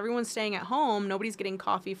for us. Everyone's staying at home. Nobody's getting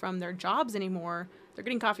coffee from their jobs anymore. They're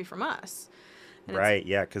getting coffee from us. And right.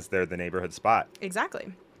 Yeah. Because they're the neighborhood spot.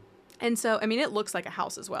 Exactly. And so, I mean, it looks like a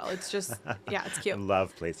house as well. It's just, yeah, it's cute. I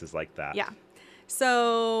love places like that. Yeah.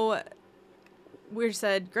 So we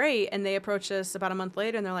said, great. And they approached us about a month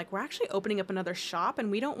later and they're like, we're actually opening up another shop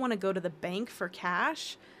and we don't want to go to the bank for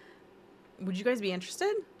cash. Would you guys be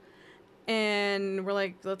interested? And we're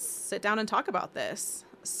like, let's sit down and talk about this.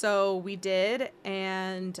 So we did.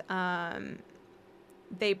 And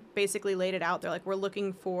they basically laid it out. They're like, we're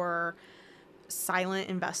looking for silent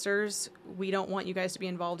investors. We don't want you guys to be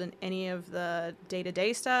involved in any of the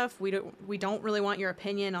day-to-day stuff. We don't really want your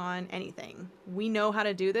opinion on anything. We know how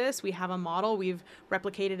to do this. We have a model. We've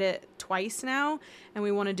replicated it twice now, and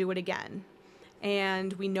we want to do it again.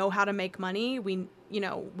 And we know how to make money. We've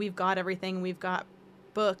got everything. We've got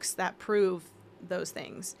books that prove those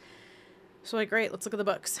things. So like, great, let's look at the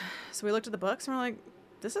books. So we looked at the books and we're like,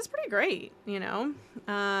 this is pretty great, And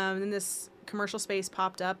this commercial space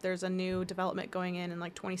popped up. There's a new development going in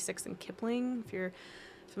like 26th and Kipling. If you're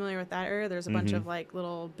familiar with that area, there's a bunch of like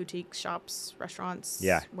little boutique shops, restaurants,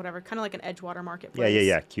 whatever, kind of like an Edgewater marketplace.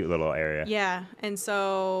 Yeah. Cute little area. Yeah. And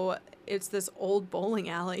so it's this old bowling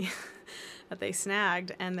alley that they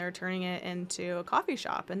snagged, and they're turning it into a coffee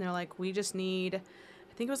shop. And they're like, we just need,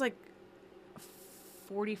 I think it was like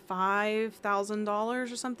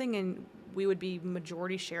 $45,000 or something, and we would be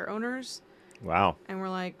majority share owners. Wow. And we're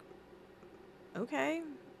like, okay.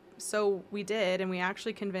 So we did, and we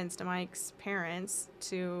actually convinced Mike's parents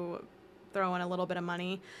to throw in a little bit of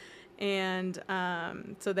money. And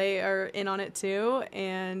so they are in on it too.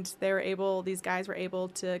 And these guys were able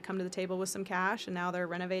to come to the table with some cash, and now they're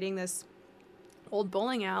renovating this old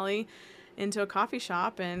bowling alley into a coffee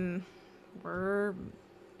shop, and we're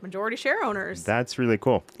majority share owners. That's really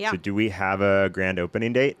cool. Yeah. So do we have a grand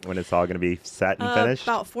opening date when it's all going to be set and finished?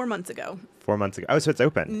 About 4 months ago. 4 months ago. Oh, so it's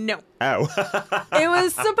open. No. Oh. It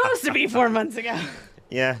was supposed to be 4 months ago.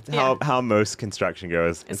 Yeah, how most construction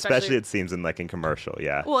goes, especially it seems in commercial.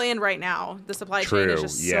 Yeah. Well, and right now the supply chain is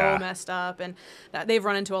just so messed up, and that they've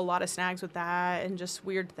run into a lot of snags with that and just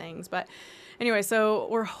weird things. But anyway, so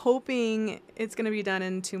we're hoping it's going to be done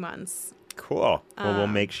in 2 months. Cool. Well, we'll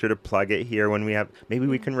make sure to plug it here when we have. Maybe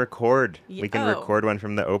we can record. We can record one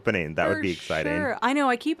from the opening. That would be exciting. Sure. I know.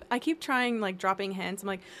 I keep trying dropping hints. I'm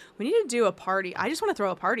like, we need to do a party. I just want to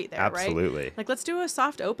throw a party there. Absolutely. Right? Like, let's do a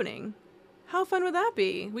soft opening. How fun would that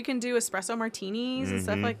be? We can do espresso martinis and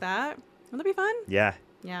stuff like that. Wouldn't that be fun? Yeah.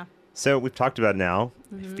 Yeah. So we've talked about now.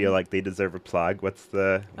 I feel like they deserve a plug. What's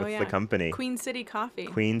the company? Queen City Coffee.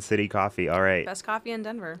 Queen City Coffee. All right. Best coffee in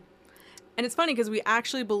Denver. And it's funny because we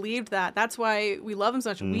actually believed that. That's why we love them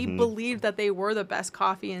so much. We believed that they were the best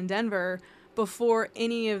coffee in Denver before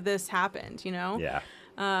any of this happened, you know? Yeah.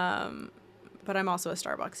 But I'm also a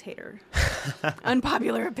Starbucks hater.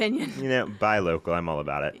 Unpopular opinion. Buy local. I'm all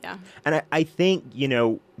about it. Yeah. And I think,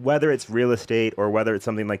 whether it's real estate or whether it's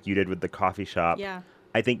something like you did with the coffee shop,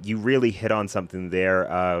 I think you really hit on something there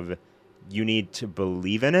of you need to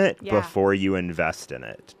believe in it before you invest in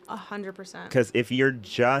it. 100%. Because if you're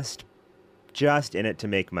just in it to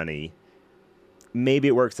make money, maybe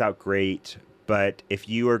it works out great. But if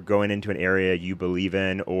you are going into an area you believe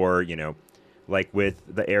in, or, like with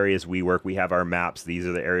the areas we work, we have our maps. These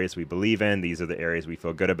are the areas we believe in. These are the areas we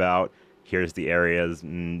feel good about. Here's the areas,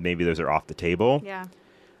 maybe those are off the table. Yeah.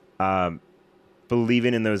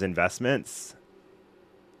 Believing in those investments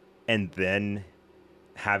and then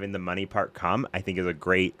having the money part come, I think is a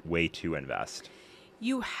great way to invest.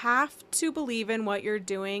 You have to believe in what you're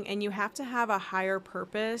doing, and you have to have a higher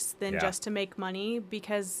purpose than just to make money,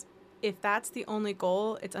 because if that's the only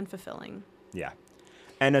goal, it's unfulfilling. Yeah.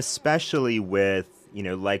 And especially with,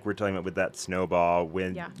 like we're talking about with that snowball,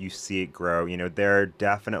 when you see it grow, there are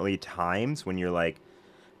definitely times when you're like,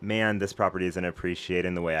 man, this property isn't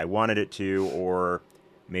appreciating the way I wanted it to, or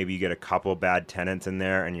maybe you get a couple bad tenants in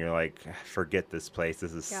there and you're like, forget this place.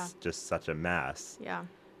 This is just such a mess. Yeah.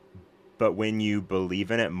 But when you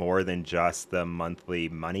believe in it more than just the monthly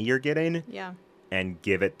money you're getting and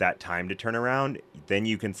give it that time to turn around, then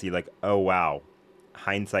you can see like, oh, wow,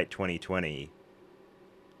 hindsight 2020,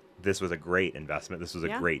 this was a great investment. This was a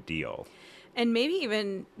great deal. And maybe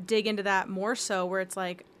even dig into that more so, where it's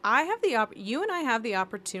like, you and I have the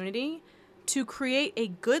opportunity to create a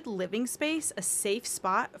good living space, a safe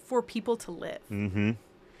spot for people to live. Mm-hmm.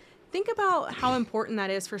 Think about how important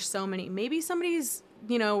that is for so many. Maybe somebody's,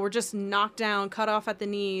 were just knocked down, cut off at the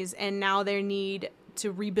knees, and now they need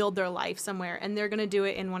to rebuild their life somewhere, and they're going to do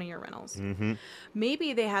it in one of your rentals. Mm-hmm.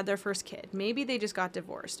 Maybe they had their first kid. Maybe they just got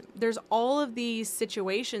divorced. There's all of these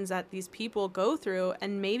situations that these people go through,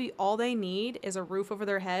 and maybe all they need is a roof over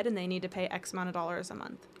their head, and they need to pay X amount of dollars a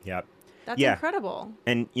month. Yep. That's incredible.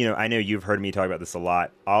 And, I know you've heard me talk about this a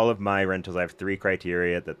lot. All of my rentals, I have 3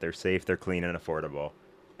 criteria: that they're safe, they're clean, and affordable.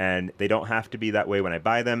 And they don't have to be that way when I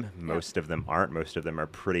buy them. Most of them aren't. Most of them are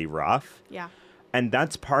pretty rough. Yeah. And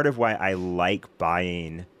that's part of why I like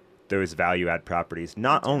buying those value-add properties.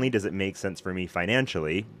 Not only does it make sense for me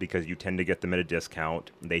financially, because you tend to get them at a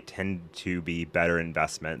discount, they tend to be better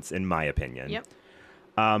investments, in my opinion. Yep.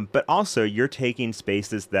 But also, you're taking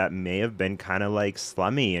spaces that may have been kind of like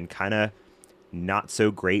slummy and kind of not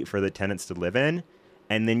so great for the tenants to live in,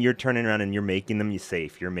 and then you're turning around and you're making them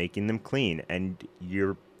safe, you're making them clean, and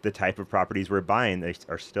the type of properties we're buying, they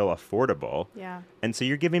are still affordable. Yeah. And so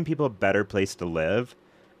you're giving people a better place to live,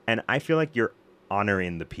 and I feel like you're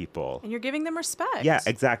honoring the people. And you're giving them respect. Yeah,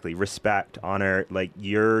 exactly. Respect, honor. Like,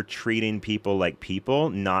 you're treating people like people,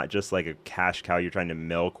 not just like a cash cow you're trying to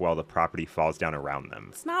milk while the property falls down around them.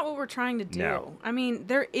 It's not what we're trying to do. No. I mean,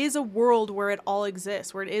 there is a world where it all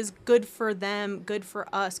exists, where it is good for them, good for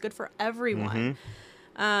us, good for everyone.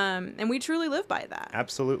 And we truly live by that.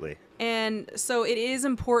 Absolutely. And so it is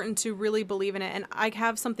important to really believe in it. And I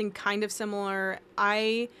have something kind of similar.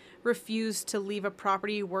 I refuse to leave a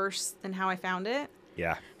property worse than how I found it.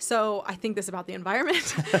 Yeah. So I think this about the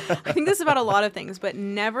environment. I think this about a lot of things, but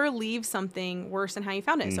never leave something worse than how you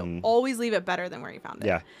found it. So always leave it better than where you found it.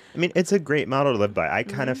 Yeah. I mean, it's a great model to live by. I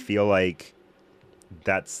kind of feel like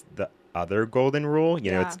that's the other golden rule.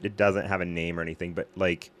 It doesn't have a name or anything, but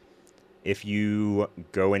like, if you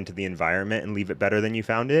go into the environment and leave it better than you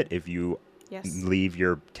found it, if you leave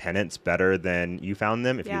your tenants better than you found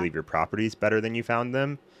them, if you leave your properties better than you found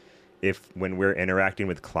them, if when we're interacting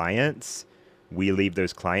with clients, we leave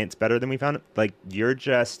those clients better than we found them, like, you're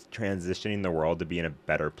just transitioning the world to be in a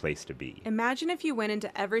better place to be. Imagine if you went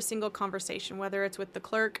into every single conversation, whether it's with the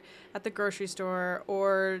clerk at the grocery store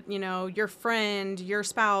or, your friend, your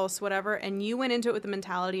spouse, whatever, and you went into it with the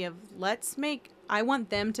mentality of, let's make I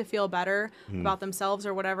want them to feel better about themselves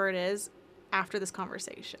or whatever it is after this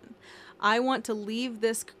conversation. I want to leave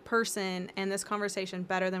this person and this conversation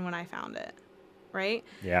better than when I found it, right?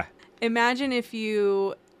 Yeah. Imagine if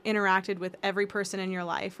you interacted with every person in your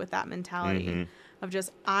life with that mentality of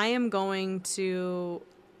just, I am going to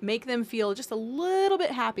make them feel just a little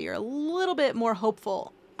bit happier, a little bit more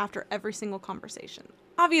hopeful after every single conversation.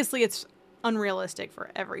 Obviously, it's unrealistic for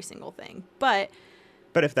every single thing, but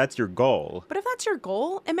if that's your goal. But if that's your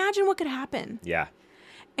goal, imagine what could happen. Yeah.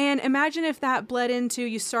 And imagine if that bled into,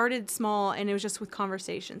 you started small and it was just with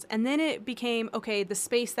conversations. And then it became, okay, the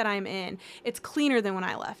space that I'm in, it's cleaner than when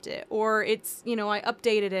I left it. Or it's, I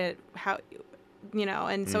updated it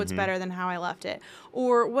and so it's better than how I left it.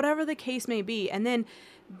 Or whatever the case may be. And then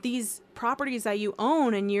these properties that you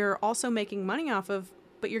own and you're also making money off of,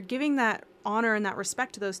 but you're giving that honor and that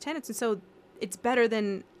respect to those tenants. And so it's better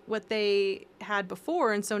than what they had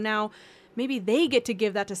before. And so now maybe they get to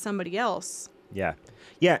give that to somebody else. Yeah.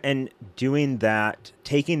 Yeah. And doing that,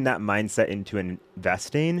 taking that mindset into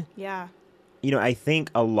investing. Yeah. I think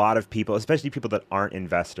a lot of people, especially people that aren't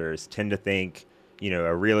investors, tend to think,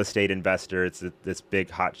 a real estate investor, it's this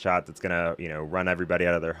big hot shot that's going to, run everybody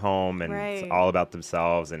out of their home and Right. it's all about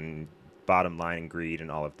themselves and bottom line and greed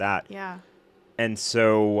and all of that. Yeah. And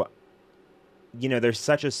so, there's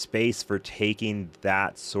such a space for taking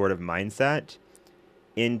that sort of mindset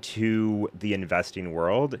into the investing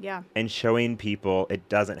world and showing people it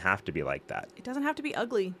doesn't have to be like that. It doesn't have to be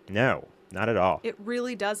ugly. No, not at all. It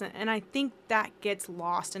really doesn't. And I think that gets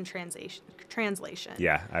lost in translation.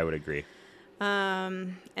 Yeah, I would agree.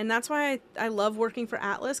 And that's why I love working for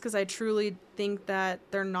Atlas, because I truly think that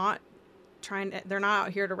they're not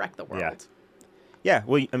out here to wreck the world. Yeah.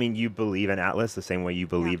 Well, you believe in Atlas the same way you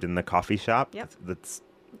believed in the coffee shop. Yep. That's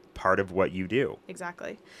part of what you do.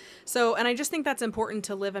 Exactly. So, and I just think that's important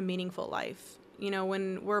to live a meaningful life,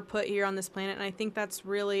 when we're put here on this planet. And I think that's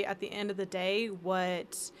really, at the end of the day,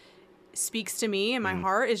 what speaks to me in my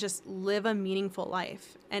heart is just live a meaningful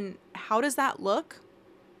life. And how does that look?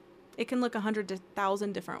 It can look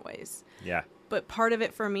 100,000 different ways. Yeah. But part of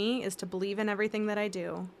it for me is to believe in everything that I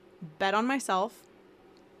do, bet on myself,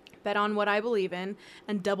 bet on what I believe in,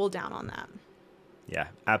 and double down on that. Yeah,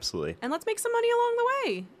 absolutely. And let's make some money along the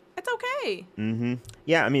way. It's okay. Mm-hmm.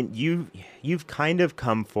 Yeah, you've kind of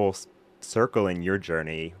come full circle in your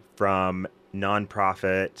journey from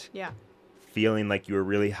nonprofit, feeling like you were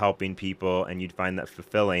really helping people and you'd find that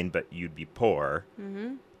fulfilling, but you'd be poor.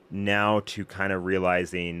 Mm-hmm. Now to kind of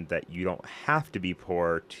realizing that you don't have to be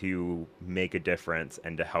poor to make a difference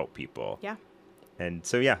and to help people. Yeah. And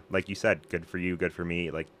so, yeah, like you said, good for you, good for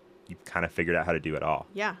me. Like, you've kind of figured out how to do it all.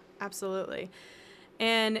 Yeah, absolutely.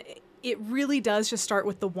 And it really does just start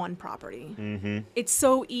with the one property. Mm-hmm. It's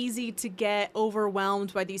so easy to get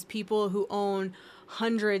overwhelmed by these people who own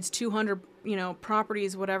hundreds, 200,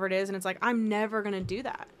 properties, whatever it is. And it's like, I'm never going to do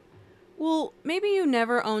that. Well, maybe you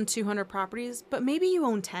never own 200 properties, but maybe you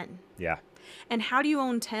own 10. Yeah. And how do you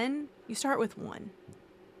own 10? You start with one.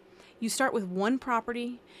 You start with one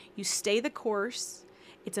property. You stay the course.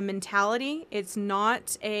 It's a mentality. It's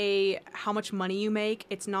not a how much money you make.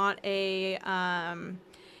 It's not a, a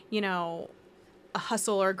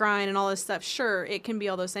hustle or grind and all this stuff. Sure, it can be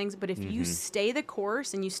all those things. But if you stay the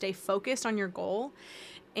course and you stay focused on your goal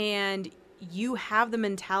and you have the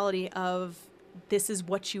mentality of this is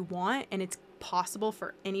what you want and it's possible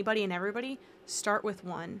for anybody and everybody, start with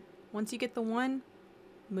one. Once you get the one,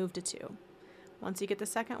 move to two. Once you get the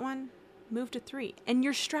second one, move to three. And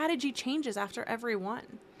your strategy changes after every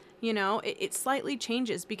one. It slightly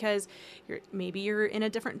changes because maybe you're in a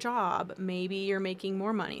different job. Maybe you're making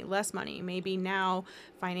more money, less money. Maybe now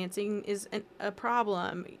financing is a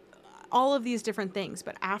problem. All of these different things.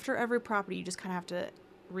 But after every property, you just kind of have to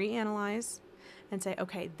reanalyze and say,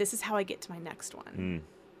 okay, this is how I get to my next one.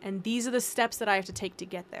 And these are the steps that I have to take to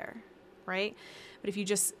get there, right? But if you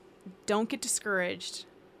just don't get discouraged,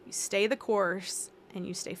 you stay the course, and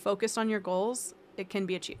you stay focused on your goals, it can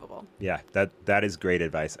be achievable. Yeah, that is great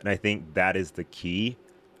advice. And I think that is the key.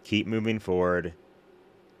 Keep moving forward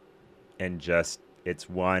and just, it's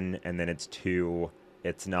one and then it's two.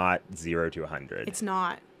 It's not 0 to 100. It's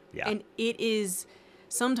not. Yeah. And it is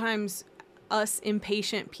sometimes us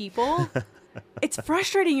impatient people. It's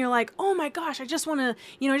frustrating. You're like, oh my gosh, I just want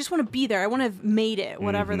to be there. I want to have made it,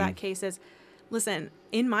 whatever that case is. Listen,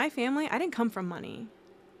 in my family, I didn't come from money.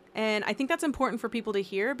 And I think that's important for people to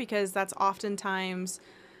hear because that's oftentimes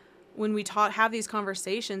when we have these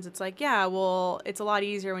conversations, it's like, yeah, well, it's a lot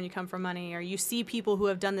easier when you come from money or you see people who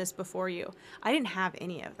have done this before you. I didn't have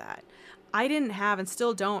any of that. I didn't have and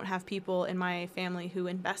still don't have people in my family who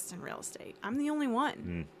invest in real estate. I'm the only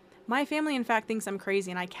one. My family, in fact, thinks I'm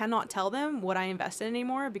crazy, and I cannot tell them what I invest in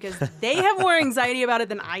anymore because they have more anxiety about it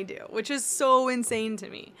than I do, which is so insane to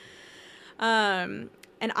me. And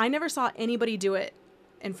I never saw anybody do it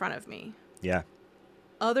in front of me. Yeah.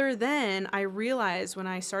 Other than I realized when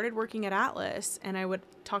I started working at Atlas and I would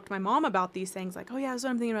talk to my mom about these things like, oh, yeah, that's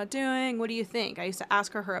what I'm thinking about doing. What do you think? I used to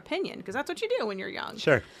ask her opinion because that's what you do when you're young.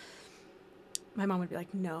 Sure. My mom would be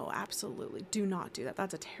like, no, absolutely. Do not do that.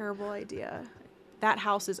 That's a terrible idea. That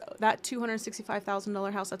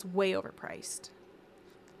 $265,000 house, that's way overpriced.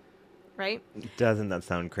 Right? Doesn't that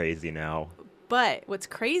sound crazy now? But what's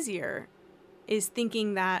crazier is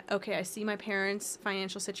thinking that, okay, I see my parents'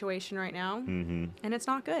 financial situation right now, and it's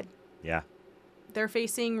not good. Yeah. They're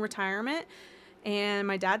facing retirement, and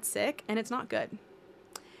my dad's sick, and it's not good.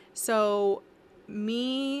 So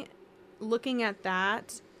me looking at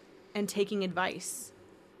that and taking advice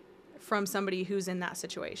from somebody who's in that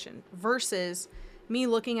situation versus me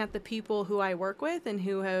looking at the people who I work with and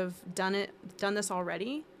who have done this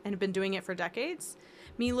already and have been doing it for decades,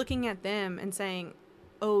 me looking at them and saying,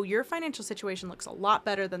 oh, your financial situation looks a lot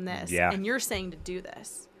better than this. Yeah. And you're saying to do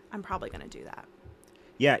this. I'm probably going to do that.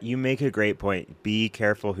 Yeah, you make a great point. Be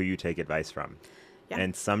careful who you take advice from. Yeah.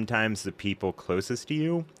 And sometimes the people closest to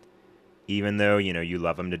you, even though, you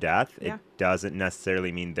love them to death, Yeah. it doesn't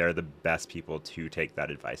necessarily mean they're the best people to take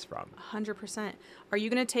that advice from. 100%. Are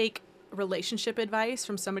you going to take relationship advice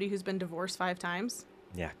from somebody who's been divorced 5 times?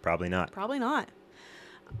 Yeah, probably not. Probably not.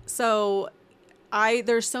 So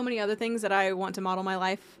there's so many other things that I want to model my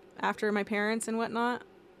life after my parents and whatnot,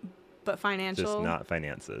 but Just not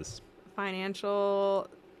finances. Financial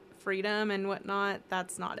freedom and whatnot,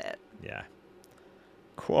 that's not it. Yeah.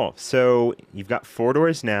 Cool. So you've got 4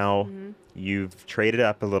 doors now. You've traded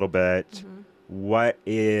up a little bit. What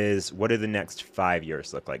do the next 5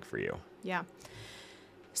 years look like for you? Yeah.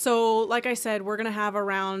 So like I said, we're going to have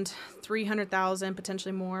around $300,000,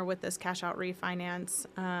 potentially more with this cash out refinance.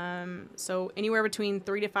 So anywhere between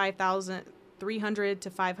 $300,000 to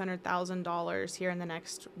 $500,000 here in the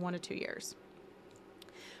next 1 to 2 years.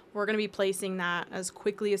 We're going to be placing that as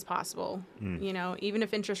quickly as possible. Even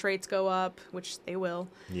if interest rates go up, which they will.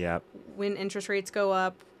 Yep. When interest rates go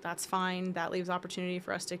up, that's fine. That leaves opportunity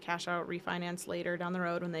for us to cash out refinance later down the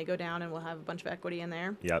road when they go down, and we'll have a bunch of equity in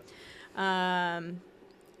there. Yep.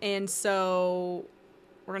 And so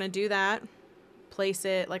we're going to do that, place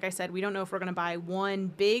it. Like I said, we don't know if we're going to buy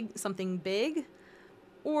something big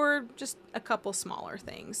or just a couple smaller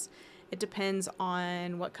things. It depends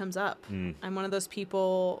on what comes up. I'm one of those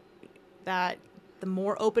people that the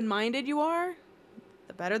more open-minded you are,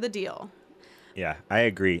 the better the deal. Yeah, I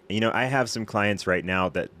agree. I have some clients right now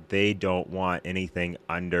that they don't want anything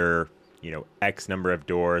under, X number of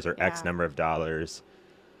doors or X number of dollars.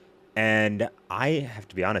 And I have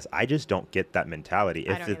to be honest, I just don't get that mentality.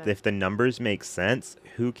 If the numbers make sense,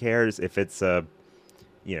 who cares if it's a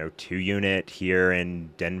 2-unit here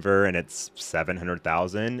in Denver and it's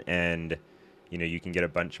 700,000 and you can get a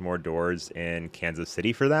bunch more doors in Kansas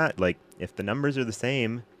City for that. Like, if the numbers are the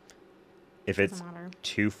same, if it's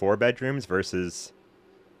 2 4-bedrooms versus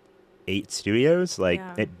 8 studios,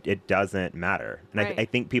 it doesn't matter. And Right. I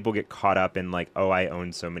think people get caught up in like, oh, I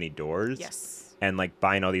own so many doors. Yes. And like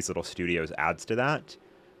buying all these little studios adds to that.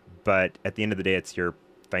 But at the end of the day, it's your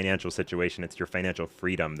financial situation. It's your financial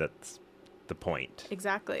freedom that's the point.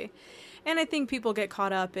 Exactly. And I think people get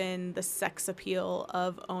caught up in the sex appeal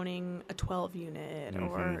of owning a 12-unit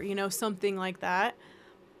or, something like that.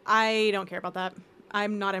 I don't care about that.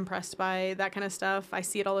 I'm not impressed by that kind of stuff. I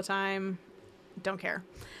see it all the time. Don't care.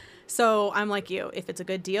 So I'm like you. If it's a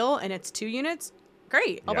good deal and it's 2 units,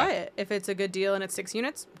 great, I'll buy it. If it's a good deal and it's 6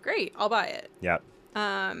 units, great, I'll buy it. Yeah.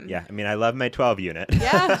 Yeah, I mean, I love my 12 unit.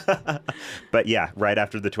 Yeah. But yeah, right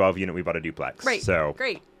after the 12 unit, we bought a duplex. Great. So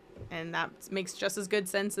great. And that makes just as good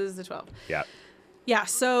sense as the 12. Yeah. Yeah.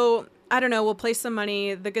 So I don't know. We'll place some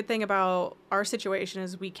money. The good thing about our situation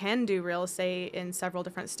is we can do real estate in several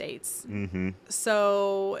different states.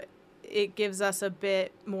 So it gives us a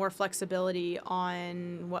bit more flexibility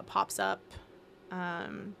on what pops up.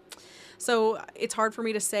 So it's hard for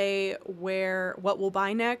me to say what we'll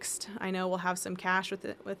buy next. I know we'll have some cash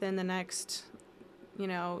within the next,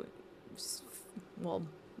 really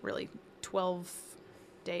 12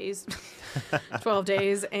 days, 12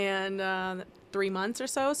 days and 3 months or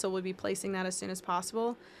so. So we'll be placing that as soon as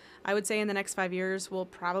possible. I would say in the next 5 years, we'll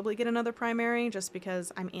probably get another primary just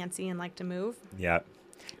because I'm antsy and like to move. Yeah.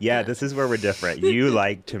 Yeah, this is where we're different. You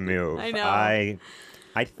like to move. I know.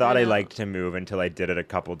 I thought I liked to move until I did it a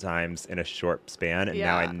couple times in a short span, and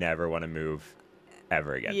now I never want to move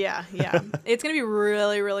ever again. Yeah. It's going to be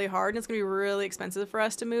really, really hard, and it's going to be really expensive for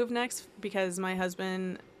us to move next because my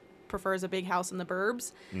husband prefers a big house in the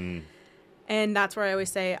burbs. Mm. And that's where I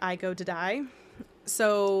always say I go to die.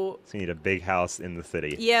 So you need a big house in the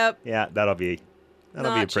city. Yep. Yeah, that'll be a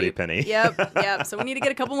Not pretty cheap. penny. Yep. So we need to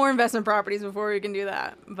get a couple more investment properties before we can do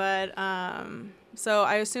that. But so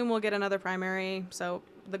I assume we'll get another primary. So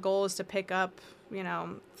the goal is to pick up,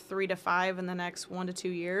 3 to 5 in the next 1 to 2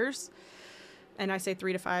 years. And I say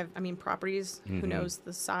 3 to 5, I mean properties. Who knows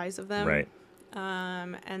the size of them? Right.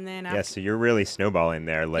 And then after, Yeah, so you're really snowballing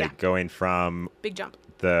there, like going from big jump.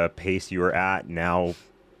 the pace you were at now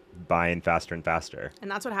buying faster and faster. And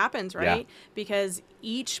that's what happens, right? Because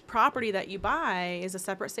each property that you buy is a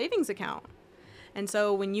separate savings account. And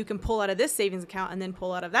so when you can pull out of this savings account and then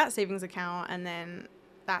pull out of that savings account, and then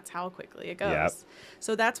that's how quickly it goes. Yep.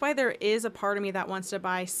 So that's why there is a part of me that wants to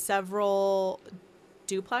buy several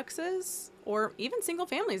duplexes or even single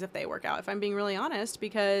families if they work out, if I'm being really honest,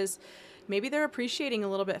 because maybe they're appreciating a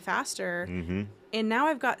little bit faster. Mm-hmm. And now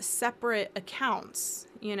I've got separate accounts,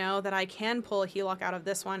 that I can pull a HELOC out of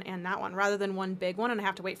this one and that one rather than one big one. And I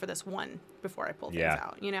have to wait for this one before I pull things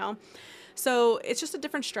out, So it's just a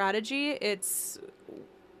different strategy. It's,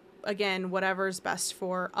 again, whatever's best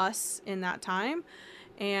for us in that time.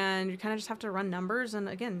 And you kind of just have to run numbers and,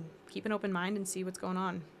 again, keep an open mind and see what's going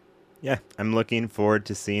on. Yeah, I'm looking forward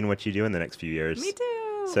to seeing what you do in the next few years. Me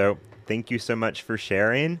too. So thank you so much for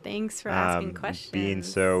sharing. Thanks for asking questions. Being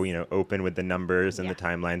so, open with the numbers and the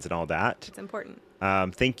timelines and all that. It's important.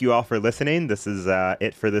 Thank you all for listening. This is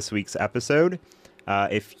it for this week's episode.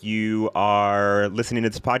 If you are listening to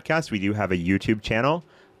this podcast, we do have a YouTube channel.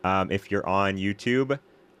 If you're on YouTube,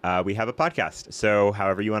 we have a podcast. So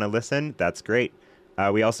however you want to listen, that's great.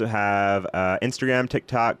 We also have Instagram,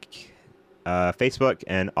 TikTok, Facebook,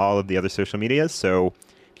 and all of the other social medias. So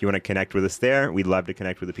if you want to connect with us there, we'd love to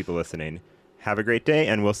connect with the people listening. Have a great day,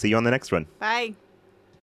 and we'll see you on the next one. Bye.